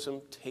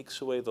materialism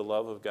takes away the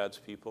love of God's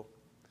people?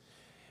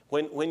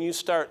 When you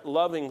start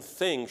loving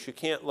things, you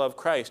can't love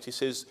Christ. He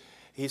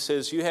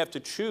says you have to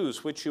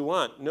choose which you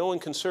want. No one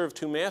can serve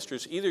two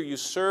masters. Either you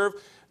serve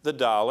the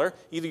dollar,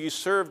 either you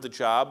serve the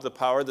job, the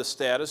power, the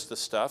status, the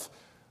stuff,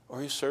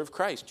 or you serve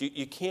Christ.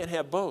 You can't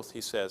have both, he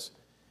says.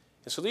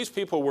 And so these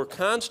people were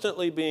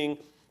constantly being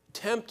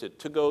tempted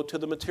to go to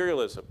the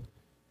materialism.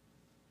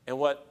 And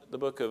what the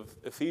book of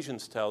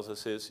Ephesians tells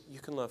us is you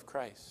can love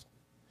Christ.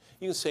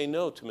 You can say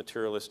no to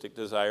materialistic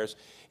desires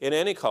in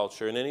any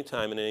culture, in any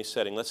time, in any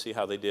setting. Let's see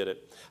how they did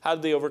it. How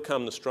did they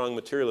overcome the strong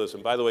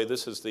materialism? By the way,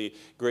 this is the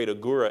great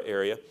Agora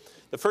area.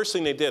 The first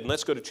thing they did, and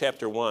let's go to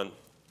chapter 1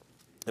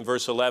 and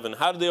verse 11.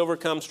 How did they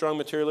overcome strong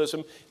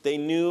materialism? They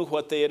knew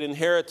what they had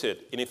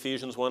inherited in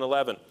Ephesians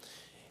 1:11.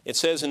 It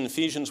says in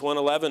Ephesians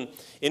 1:11,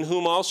 in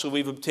whom also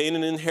we've obtained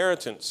an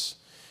inheritance,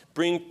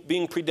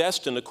 being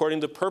predestined according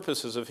to the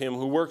purposes of him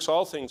who works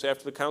all things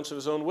after the counsel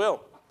of his own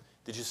will.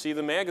 Did you see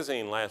the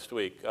magazine last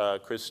week?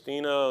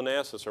 Christina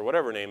Onassis, or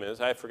whatever her name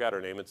is. I forgot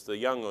her name. It's the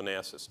young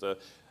Onassis,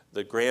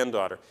 the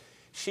granddaughter.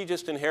 She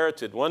just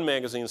inherited. One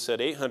magazine said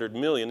 800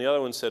 million. The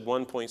other one said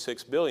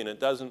 1.6 billion. It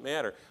doesn't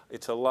matter.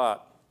 It's a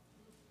lot.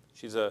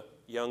 She's a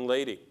young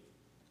lady,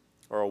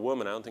 or a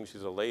woman. I don't think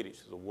she's a lady.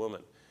 She's a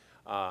woman.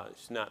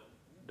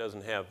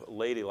 Doesn't have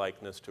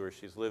laydylikeness to her.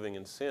 She's living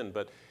in sin.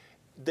 But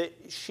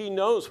she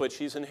knows what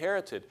she's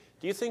inherited.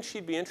 Do you think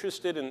she'd be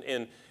interested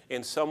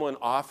in someone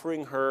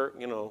offering her,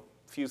 a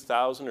few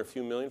thousand or a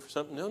few million for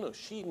something? No,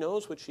 she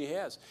knows what she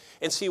has.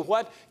 And see,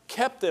 what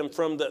kept them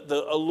from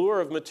the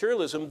allure of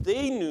materialism,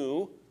 they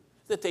knew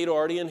that they'd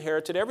already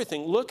inherited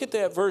everything. Look at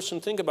that verse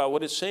and think about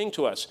what it's saying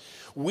to us.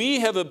 We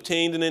have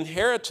obtained an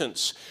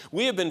inheritance.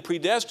 We have been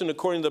predestined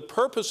according to the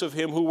purpose of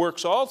him who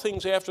works all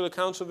things after the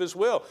counsel of his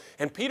will.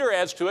 And Peter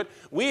adds to it,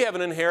 we have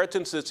an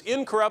inheritance that's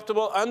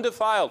incorruptible,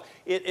 undefiled.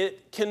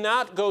 It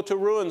cannot go to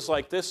ruins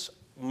like this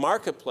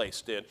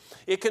marketplace did.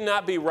 It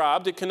cannot be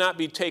robbed. It cannot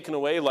be taken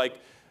away like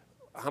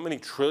how many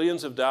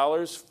trillions of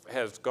dollars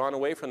has gone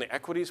away from the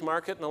equities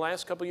market in the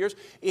last couple of years?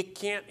 It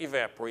can't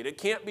evaporate. It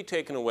can't be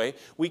taken away.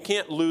 We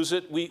can't lose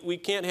it. We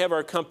can't have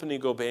our company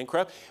go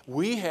bankrupt.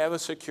 We have a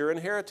secure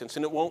inheritance,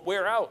 and it won't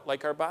wear out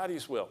like our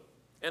bodies will,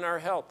 and our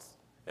health,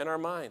 and our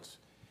minds.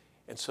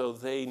 And so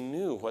they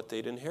knew what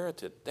they'd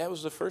inherited. That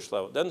was the first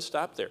level. It doesn't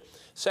stop there.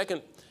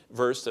 Second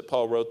verse that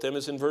Paul wrote them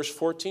is in verse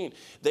 14.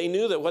 They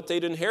knew that what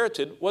they'd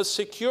inherited was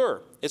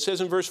secure. It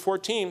says in verse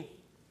 14,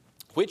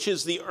 which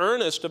is the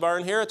earnest of our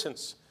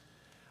inheritance.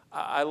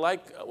 I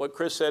like what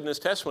Chris said in his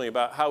testimony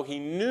about how he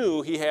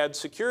knew he had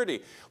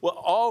security. Well,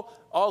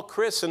 all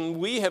Chris and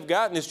we have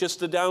gotten is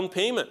just the down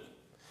payment.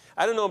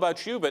 I don't know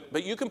about you,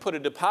 but you can put a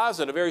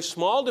deposit, a very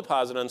small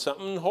deposit on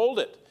something and hold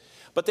it.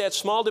 But that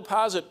small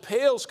deposit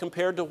pales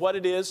compared to what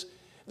it is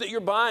that you're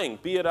buying,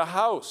 be it a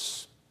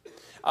house,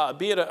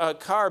 be it a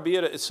car, be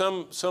it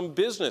some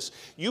business.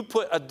 You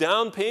put a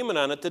down payment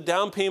on it. The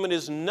down payment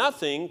is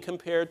nothing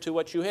compared to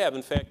what you have.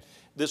 In fact,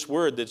 this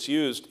word that's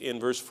used in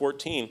verse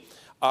 14,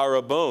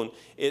 arabon,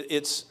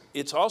 it's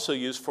it's also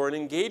used for an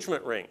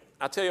engagement ring.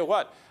 I'll tell you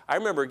what, I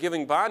remember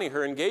giving Bonnie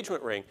her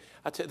engagement ring.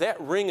 I'll tell you, that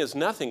ring is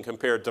nothing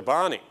compared to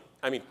Bonnie.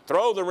 I mean,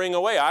 throw the ring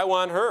away. I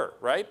want her,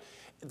 right?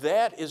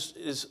 That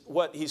is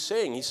what he's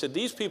saying. He said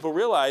these people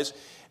realized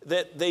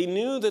that they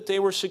knew that they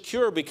were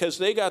secure because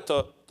they got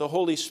the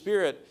Holy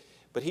Spirit,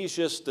 but he's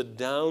just the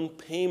down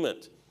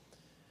payment,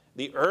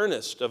 the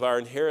earnest of our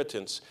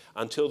inheritance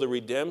until the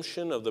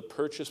redemption of the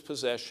purchased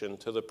possession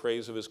to the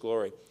praise of his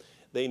glory.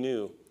 They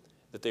knew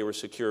that they were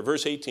secure.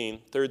 Verse 18,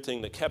 third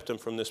thing that kept them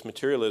from this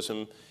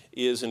materialism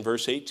is in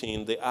verse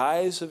 18, the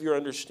eyes of your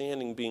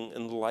understanding being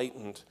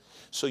enlightened,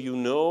 so you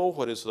know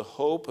what is the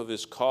hope of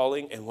his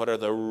calling and what are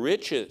the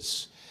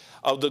riches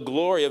of the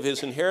glory of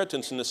his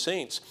inheritance in the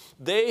saints.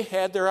 They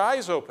had their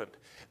eyes opened.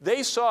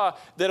 They saw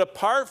that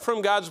apart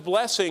from God's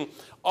blessing,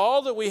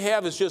 all that we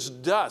have is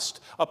just dust.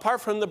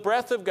 Apart from the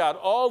breath of God,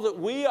 all that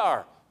we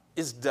are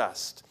is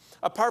dust.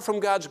 Apart from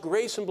God's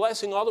grace and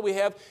blessing, all that we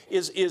have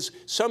is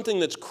something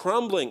that's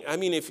crumbling. I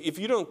mean, if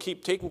you don't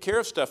keep taking care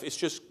of stuff, it's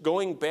just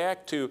going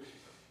back to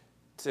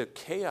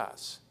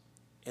chaos.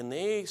 And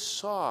they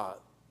saw,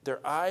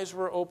 their eyes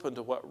were open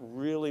to what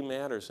really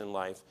matters in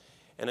life.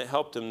 And it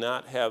helped them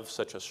not have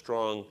such a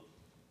strong,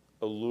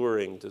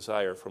 alluring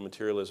desire for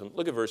materialism.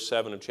 Look at verse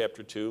 7 of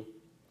chapter 2.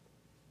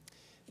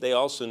 They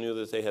also knew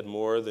that they had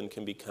more than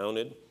can be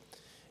counted.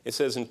 It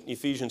says in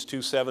Ephesians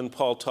 2:7,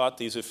 Paul taught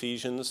these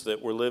Ephesians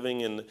that were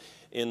living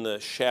in the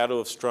shadow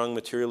of strong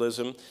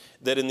materialism,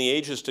 that in the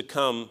ages to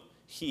come,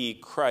 he,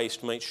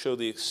 Christ, might show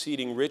the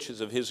exceeding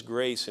riches of his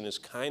grace and his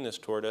kindness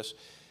toward us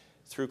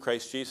through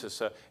Christ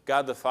Jesus.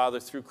 God the Father,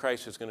 through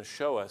Christ, is going to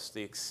show us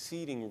the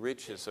exceeding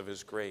riches of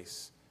his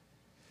grace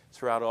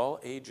throughout all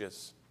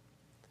ages.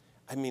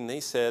 I mean, they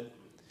said,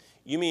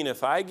 you mean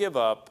if I give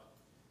up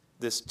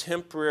this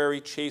temporary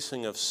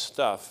chasing of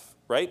stuff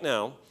right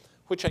now,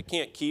 which I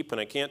can't keep and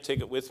I can't take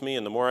it with me,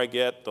 and the more I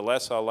get, the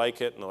less I'll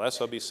like it, and the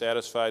less I'll be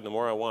satisfied, and the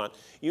more I want.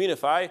 You mean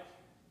if I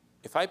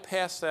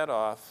pass that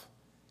off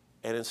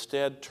and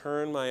instead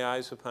turn my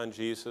eyes upon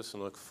Jesus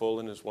and look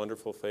full in his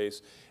wonderful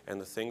face, and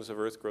the things of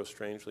earth grow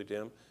strangely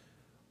dim?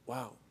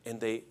 Wow. And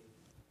they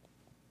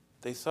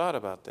thought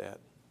about that.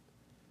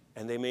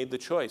 And they made the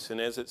choice.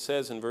 And as it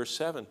says in verse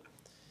 7,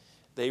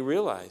 they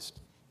realized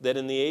that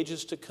in the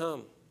ages to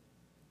come,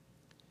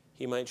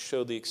 he might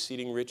show the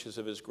exceeding riches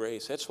of his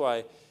grace. That's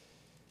why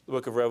the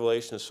book of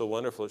Revelation is so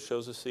wonderful. It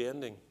shows us the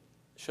ending.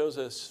 It shows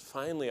us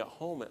finally a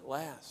home at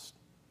last.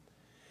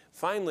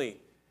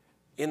 Finally,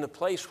 in the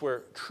place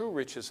where true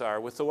riches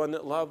are, with the one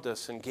that loved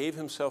us and gave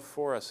himself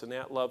for us, and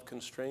that love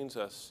constrains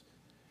us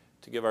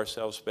to give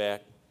ourselves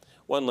back.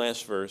 One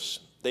last verse.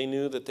 They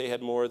knew that they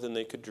had more than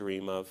they could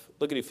dream of.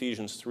 Look at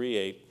Ephesians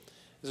 3:8.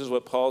 This is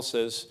what Paul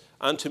says,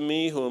 unto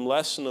me, who am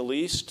less than the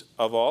least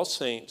of all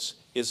saints,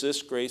 is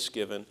this grace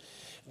given,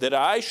 that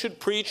I should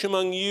preach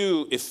among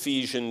you,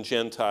 Ephesian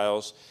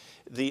Gentiles,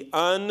 the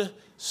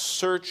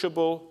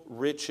unsearchable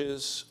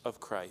riches of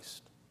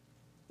Christ.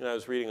 You know, I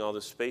was reading all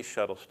this space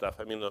shuttle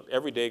stuff. I mean,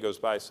 every day goes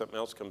by, something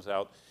else comes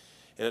out.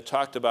 And it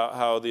talked about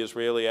how the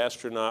Israeli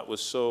astronaut was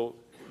so,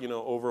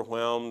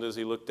 overwhelmed as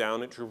he looked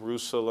down at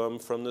Jerusalem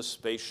from the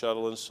space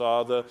shuttle and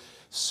saw the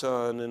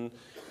sun. And,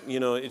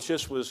 it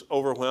just was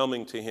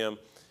overwhelming to him.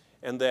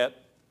 And that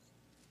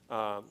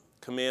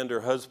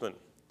commander husband,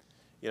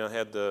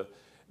 had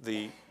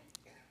the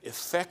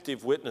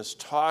effective witness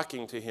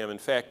talking to him. In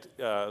fact,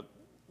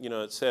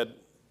 it said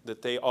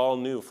that they all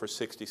knew for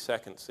 60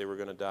 seconds they were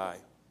going to die.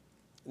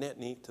 Isn't that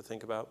neat to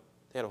think about?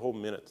 They had a whole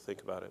minute to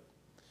think about it.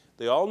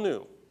 They all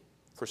knew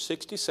for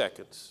 60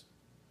 seconds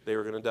they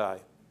were going to die.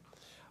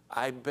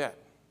 I bet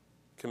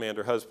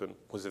Commander Husband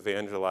was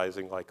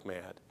evangelizing like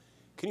mad.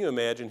 Can you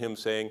imagine him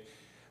saying,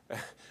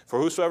 for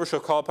whosoever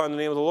shall call upon the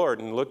name of the Lord,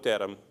 and looked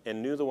at them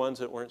and knew the ones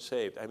that weren't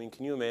saved? I mean,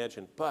 can you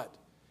imagine? But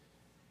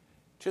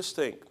just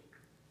think,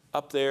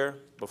 up there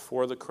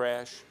before the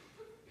crash,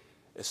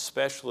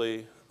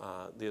 especially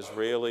the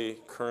Israeli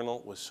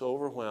colonel was so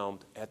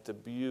overwhelmed at the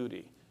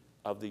beauty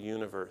of the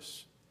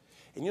universe.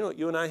 And you know what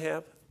you and I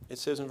have? It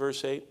says in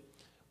verse 8,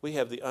 we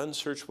have the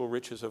unsearchable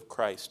riches of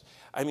Christ.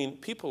 I mean,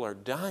 people are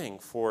dying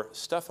for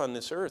stuff on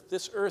this earth.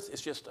 This earth is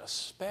just a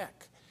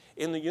speck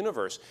in the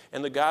universe.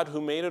 And the God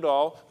who made it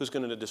all, who's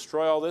going to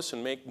destroy all this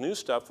and make new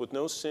stuff with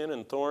no sin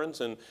and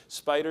thorns and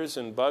spiders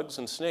and bugs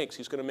and snakes,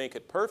 he's going to make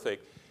it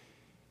perfect.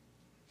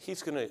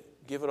 He's going to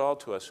give it all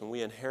to us, and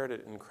we inherit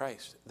it in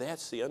Christ.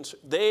 That's the answer.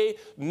 They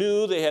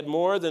knew they had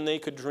more than they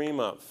could dream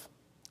of.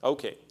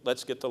 Okay,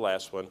 let's get the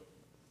last one.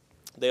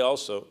 They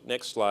also,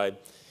 next slide,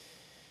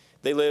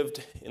 they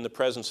lived in the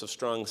presence of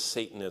strong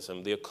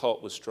Satanism. The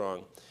occult was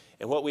strong.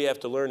 And what we have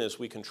to learn is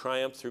we can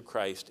triumph through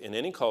Christ in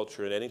any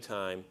culture, at any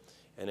time,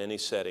 and any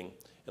setting.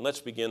 And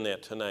let's begin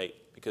that tonight,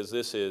 because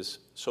this is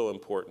so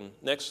important.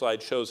 Next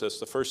slide shows us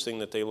the first thing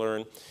that they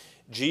learn.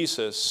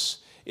 Jesus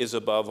is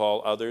above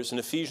all others. In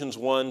Ephesians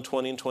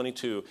 1:20 and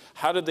 22,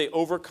 how did they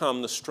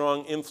overcome the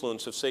strong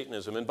influence of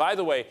Satanism? And by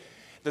the way,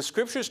 the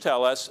scriptures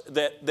tell us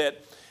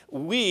that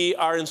we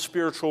are in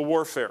spiritual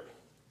warfare.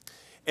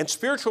 And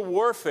spiritual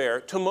warfare,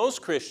 to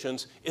most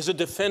Christians, is a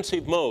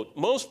defensive mode.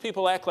 Most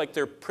people act like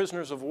they're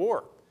prisoners of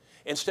war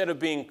instead of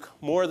being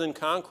more than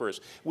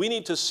conquerors. We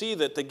need to see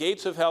that the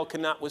gates of hell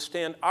cannot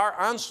withstand our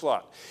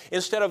onslaught.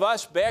 Instead of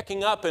us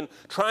backing up and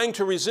trying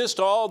to resist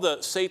all the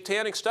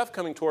satanic stuff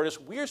coming toward us,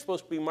 we are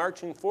supposed to be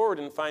marching forward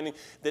and finding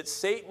that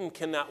Satan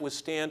cannot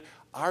withstand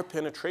our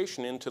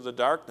penetration into the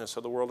darkness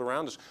of the world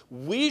around us.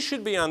 We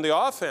should be on the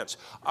offense.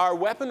 Our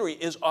weaponry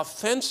is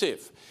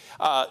offensive.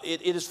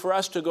 It is for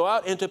us to go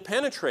out and to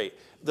penetrate,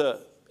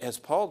 as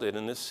Paul did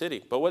in this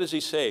city. But what does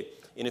he say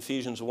in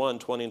Ephesians 1,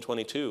 20 and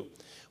 22?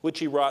 Which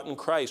he wrought in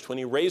Christ, when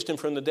he raised him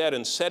from the dead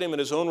and set him at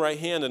his own right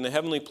hand in the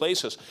heavenly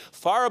places,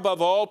 far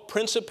above all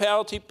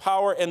principality,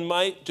 power, and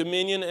might,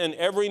 dominion, and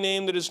every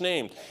name that is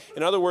named.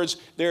 In other words,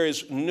 there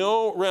is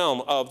no realm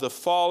of the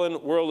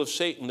fallen world of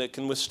Satan that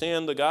can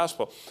withstand the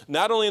gospel,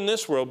 not only in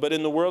this world, but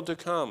in the world to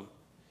come.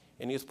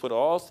 And he hath put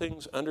all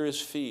things under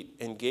his feet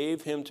and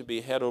gave him to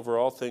be head over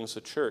all things, the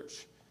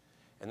church.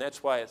 And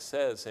that's why it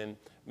says in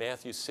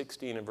Matthew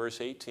 16 and verse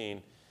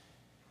 18,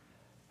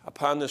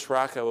 upon this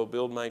rock I will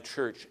build my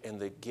church, and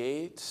the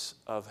gates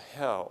of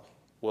hell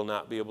will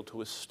not be able to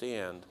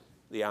withstand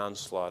the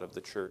onslaught of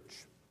the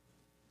church.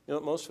 You know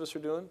what most of us are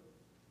doing?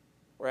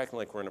 We're acting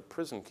like we're in a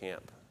prison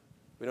camp.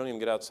 We don't even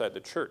get outside the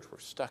church. We're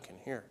stuck in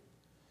here.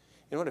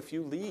 You know what? If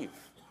you leave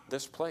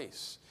this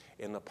place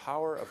in the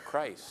power of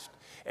Christ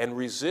and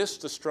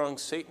resist the strong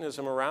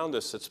Satanism around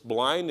us that's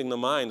blinding the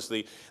minds,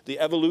 the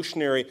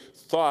evolutionary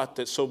thought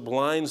that so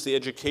blinds the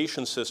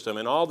education system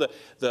and all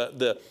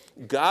the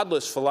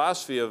godless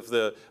philosophy of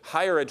the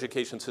higher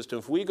education system,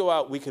 if we go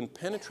out, we can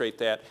penetrate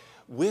that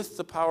with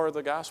the power of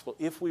the gospel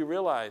if we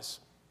realize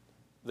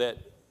that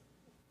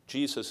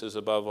Jesus is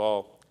above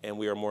all and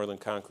we are more than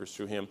conquerors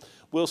through him.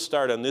 We'll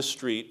start on this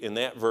street in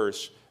that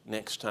verse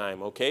next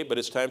time, okay? But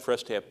it's time for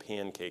us to have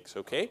pancakes,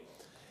 okay?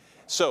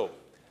 So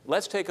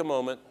let's take a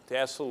moment to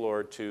ask the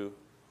Lord to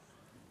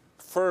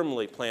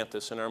firmly plant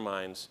this in our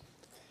minds,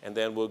 and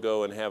then we'll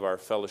go and have our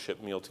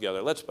fellowship meal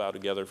together. Let's bow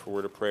together for a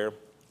word of prayer.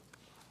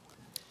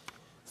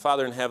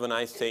 Father in heaven,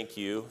 I thank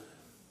you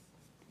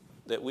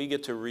that we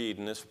get to read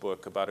in this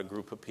book about a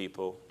group of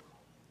people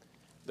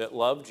that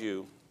loved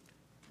you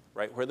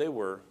right where they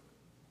were,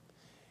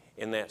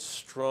 in that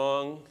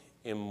strong,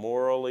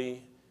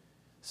 immorally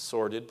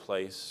sordid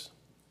place,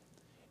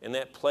 in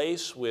that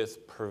place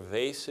with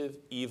pervasive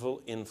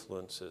evil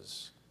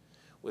influences,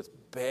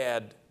 with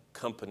bad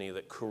company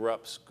that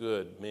corrupts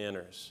good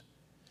manners,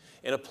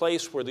 in a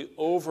place where the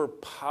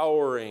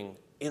overpowering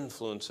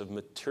influence of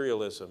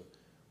materialism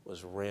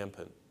was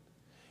rampant,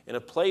 in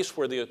a place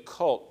where the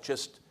occult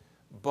just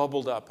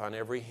bubbled up on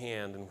every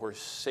hand, and where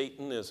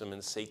Satanism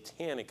and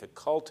satanic,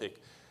 occultic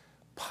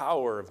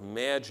power of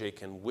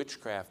magic and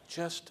witchcraft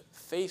just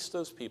faced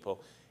those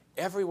people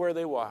everywhere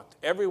they walked,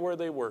 everywhere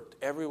they worked,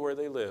 everywhere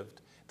they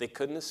lived. They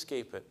couldn't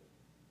escape it.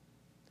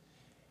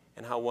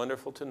 And how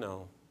wonderful to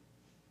know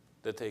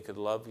that they could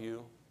love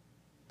you,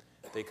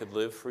 they could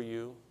live for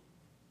you,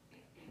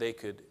 they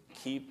could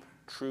keep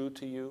true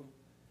to you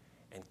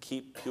and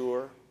keep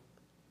pure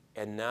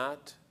and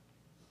not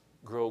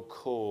grow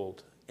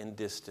cold and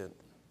distant,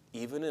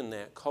 even in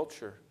that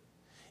culture,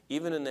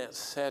 even in that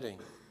setting,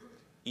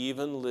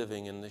 even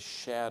living in the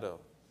shadow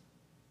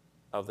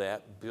of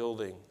that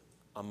building,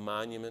 a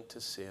monument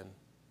to sin.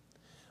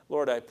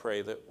 Lord, I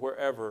pray that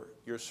wherever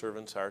your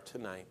servants are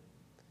tonight,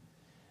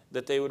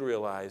 that they would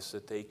realize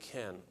that they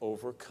can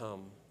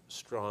overcome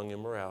strong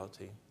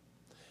immorality,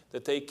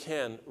 that they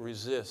can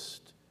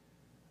resist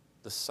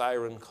the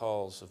siren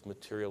calls of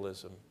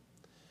materialism,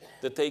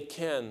 that they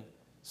can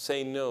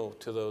say no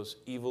to those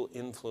evil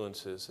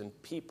influences and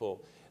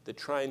people that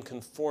try and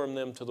conform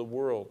them to the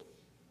world,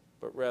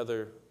 but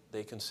rather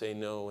they can say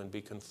no and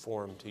be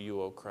conformed to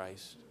you, O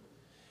Christ.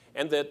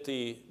 And that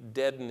the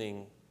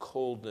deadening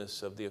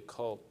coldness of the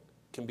occult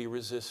can be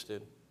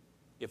resisted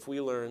if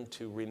we learn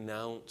to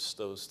renounce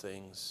those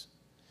things,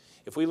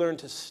 if we learn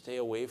to stay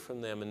away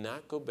from them and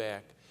not go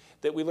back,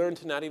 that we learn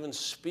to not even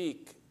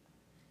speak,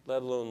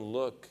 let alone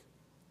look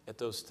at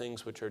those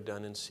things which are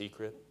done in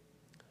secret.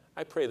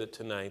 I pray that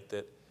tonight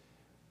that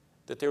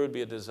there would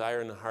be a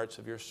desire in the hearts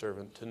of your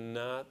servant to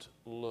not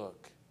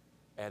look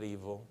at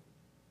evil.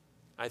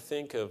 I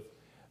think of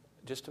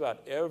just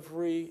about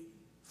every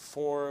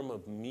form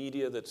of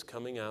media that's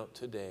coming out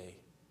today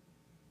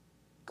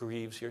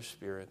grieves your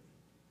spirit.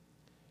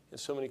 And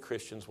so many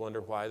Christians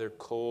wonder why they're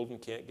cold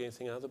and can't get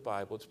anything out of the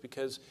Bible. It's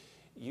because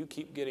you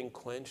keep getting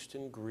quenched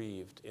and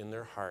grieved in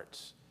their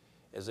hearts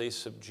as they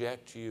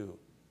subject you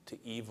to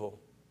evil.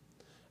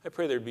 I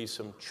pray there'd be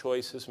some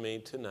choices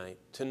made tonight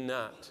to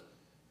not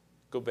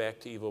go back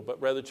to evil,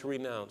 but rather to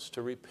renounce,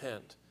 to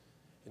repent,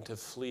 and to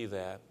flee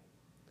that,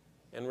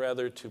 and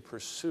rather to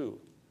pursue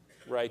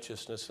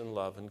righteousness and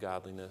love and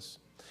godliness.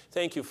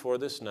 Thank you for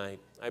this night.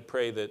 I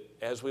pray that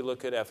as we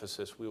look at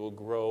Ephesus, we will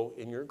grow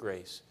in your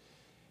grace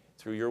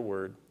through your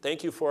word.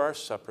 Thank you for our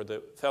supper,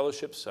 the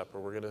fellowship supper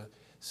we're going to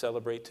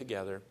celebrate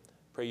together.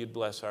 Pray you'd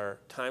bless our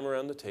time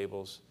around the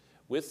tables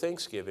with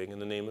thanksgiving. In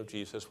the name of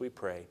Jesus we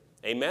pray.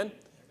 Amen.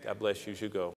 God bless you as you go.